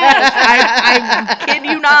 girl. Yes, I kid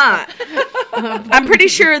you not. I'm pretty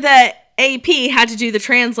sure that AP had to do the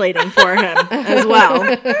translating for him as well.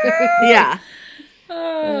 Yeah.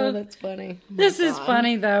 Oh, that's funny. This is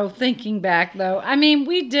funny, though, thinking back, though. I mean,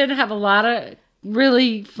 we did have a lot of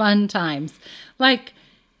really fun times. Like,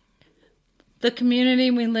 the community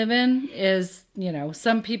we live in is,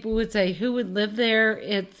 some people would say, who would live there?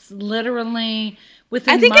 It's literally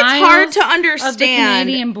within I think it's hard to understand. Of the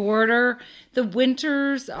Canadian border. The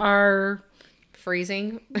winters are...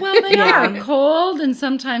 freezing. Well, they are cold and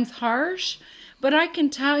sometimes harsh. But I can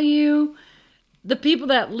tell you, the people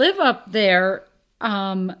that live up there...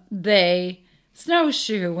 they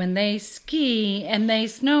snowshoe and they ski and they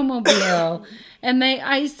snowmobile and they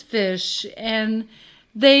ice fish and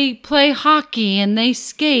they play hockey and they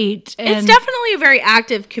skate. And it's definitely a very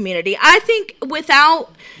active community. I think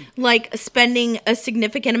without spending a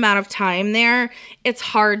significant amount of time there, it's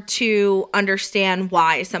hard to understand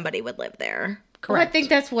why somebody would live there. Correct. Well, I think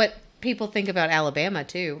that's what people think about Alabama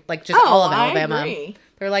too. Like just all of Alabama. I agree.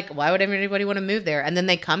 They're like, why would anybody want to move there? And then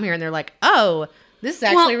they come here and they're like, oh, this is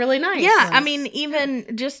actually really nice. Yeah, I mean,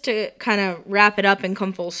 even just to kind of wrap it up and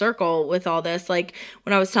come full circle with all this, like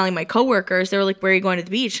when I was telling my coworkers, they were like, where are you going to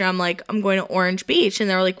the beach? And I'm like, I'm going to Orange Beach. And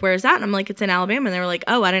they were like, where's that? And I'm like, it's in Alabama. And they were like,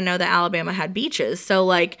 oh, I didn't know that Alabama had beaches.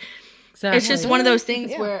 So exactly. It's just one of those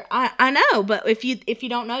things where I know, but if you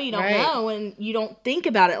don't know, you don't know. And you don't think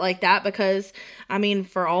about it like that because, I mean,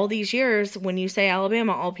 for all these years, when you say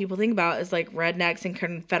Alabama, all people think about is rednecks and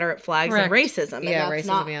Confederate flags and racism. Yeah, and that's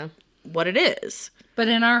racism, not what it is. But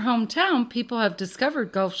in our hometown, people have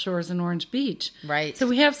discovered Gulf Shores and Orange Beach. Right. So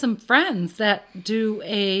we have some friends that do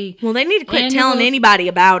a... Well, they need to quit telling anybody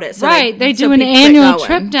about it. They do an annual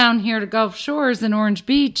trip down here to Gulf Shores and Orange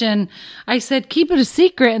Beach. And I said, keep it a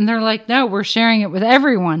secret. And they're like, no, we're sharing it with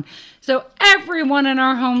everyone. So everyone in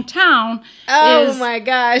our hometown oh my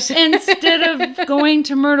gosh. Instead of going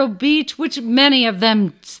to Myrtle Beach, which many of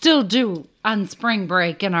them still do on spring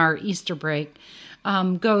break and our Easter break,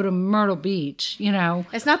 go to Myrtle Beach,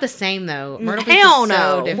 It's not the same, though. Myrtle Beach Hell is no.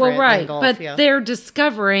 so different well, right, than Gulf. but they're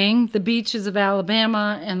discovering the beaches of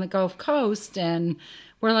Alabama and the Gulf Coast, and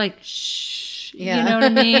we're like, shh, you know what I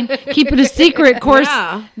mean? Keep it a secret. Of course,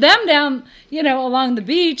 them down, along the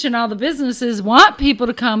beach and all the businesses want people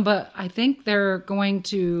to come, but I think they're going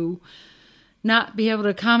to not be able to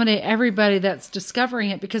accommodate everybody that's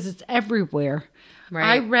discovering it because it's everywhere. Right.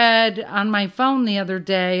 I read on my phone the other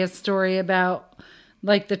day a story about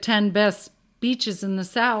the 10 best beaches in the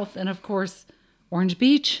South. And of course, Orange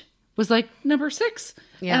Beach was number 6.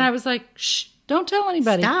 Yeah. And I was like, shh, don't tell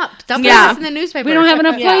anybody. Stop putting this in the newspaper. We don't have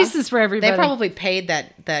enough places for everybody. They probably paid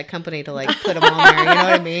that company to put them on there. You know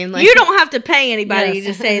what I mean? You don't have to pay anybody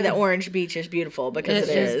to say that Orange Beach is beautiful because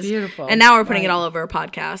it is beautiful. And now we're putting it all over a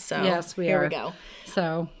podcast. So yes, we are. Here we go.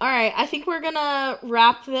 So, all right, I think we're gonna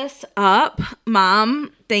wrap this up.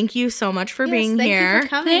 Mom, thank you so much for being here. Thank you for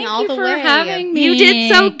coming all the way. Thank you for having me. You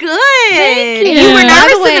did so good. Thank you. You were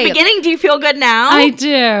nervous in the beginning. Do you feel good now? I do.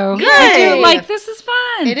 Good. I do. This is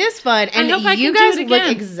fun. It is fun, and I hope you I can guys do it look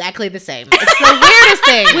again. exactly the same. It's the weirdest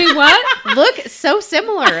thing. We what? Look so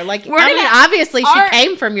similar. Obviously, she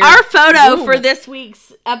came from your. Our photo for this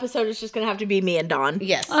week's episode is just gonna have to be me and Dawn.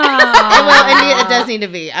 Yes. It does need to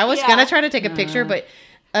be. I was gonna try to take a picture, but.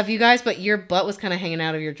 Of you guys, but your butt was kind of hanging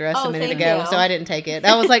out of your dress a minute ago, so I didn't take it.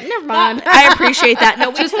 I was like, never mind. I appreciate that. No,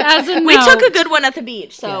 we Just took, as a we note. took a good one at the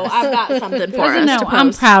beach, so I've got something for us to post.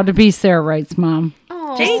 I'm proud to be Sarah Wright's mom.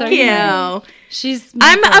 Oh, thank you.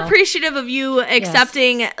 I'm appreciative of you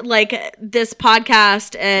accepting this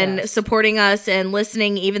podcast and supporting us and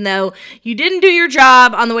listening, even though you didn't do your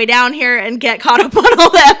job on the way down here and get caught up on all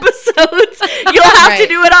the episodes. You'll have to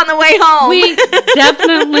do it on the way home. We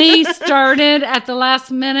definitely started at the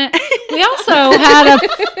last minute. We also had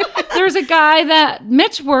there's a guy that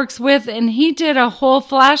Mitch works with, and he did a whole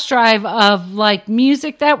flash drive of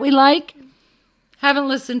music that we like. Haven't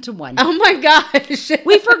listened to one. Oh my gosh.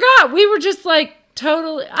 We forgot. We were just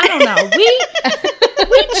totally, I don't know.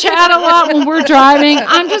 We chat a lot when we're driving.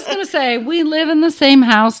 I'm just going to say we live in the same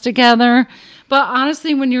house together. But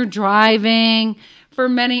honestly, when you're driving for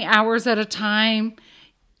many hours at a time,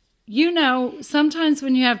 sometimes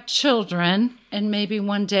when you have children, and maybe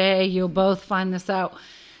one day you'll both find this out,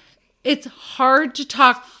 it's hard to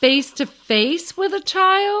talk face to face with a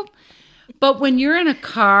child. But when you're in a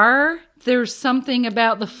car, there's something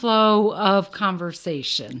about the flow of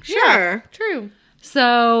conversation. Sure. True.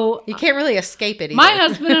 So you can't really escape it either. My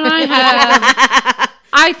husband and I have,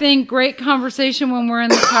 I think, great conversation when we're in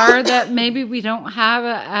the car that maybe we don't have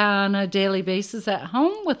on a daily basis at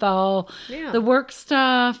home with all the work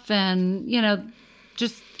stuff and,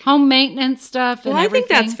 just home maintenance stuff. And I think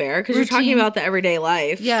everything. that's fair because you're talking about the everyday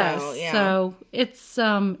life. Yes. So, yeah. So it's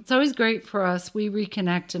always great for us. We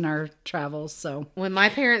reconnect in our travels. So when my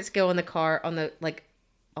parents go in the car on the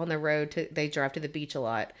road they drive to the beach a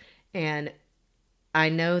lot, and I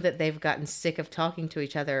know that they've gotten sick of talking to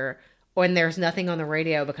each other when there's nothing on the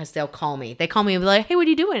radio because they'll call me. They call me and be like, "Hey, what are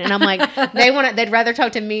you doing?" And I'm like, they'd rather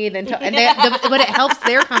talk to me than but it helps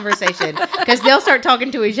their conversation because they'll start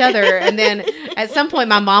talking to each other, and then at some point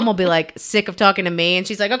my mom will be like sick of talking to me, and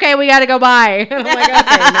she's like, "Okay, we got to go bye." I'm like,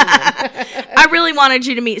 "Okay." I really wanted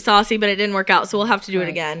you to meet Saucy, but it didn't work out, so we'll have to do it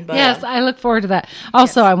again. But yes, I look forward to that.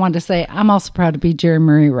 Also, I wanted to say I'm also proud to be Jerry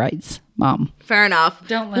Marie Wright's mom. Fair enough.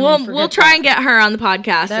 Don't let me forget we'll try and get her on the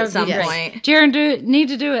podcast at some point. Jerry, need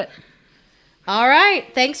to do it. All right.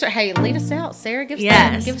 Thanks for lead us out. Sarah, give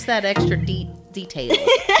us that extra detail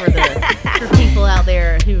for people out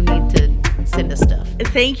there who need to send us stuff.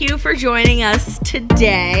 Thank you for joining us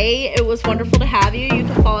today. It was wonderful to have you. You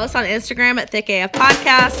can follow us on Instagram at ThickAF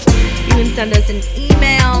Podcast. You can send us an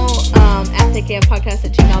email at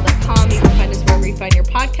thickafpodcast@gmail.com. You can find us wherever you find your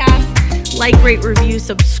podcast. Like, rate, review,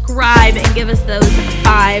 subscribe, and give us those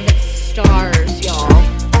 5 stars, y'all.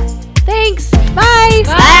 Thanks. Bye.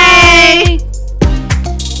 Bye.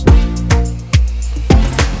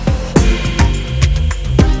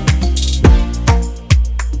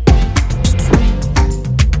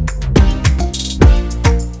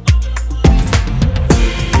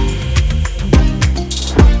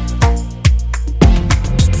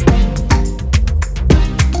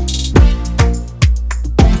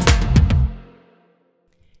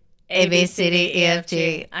 A, B, C, D, E, F,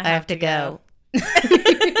 G. I have to go.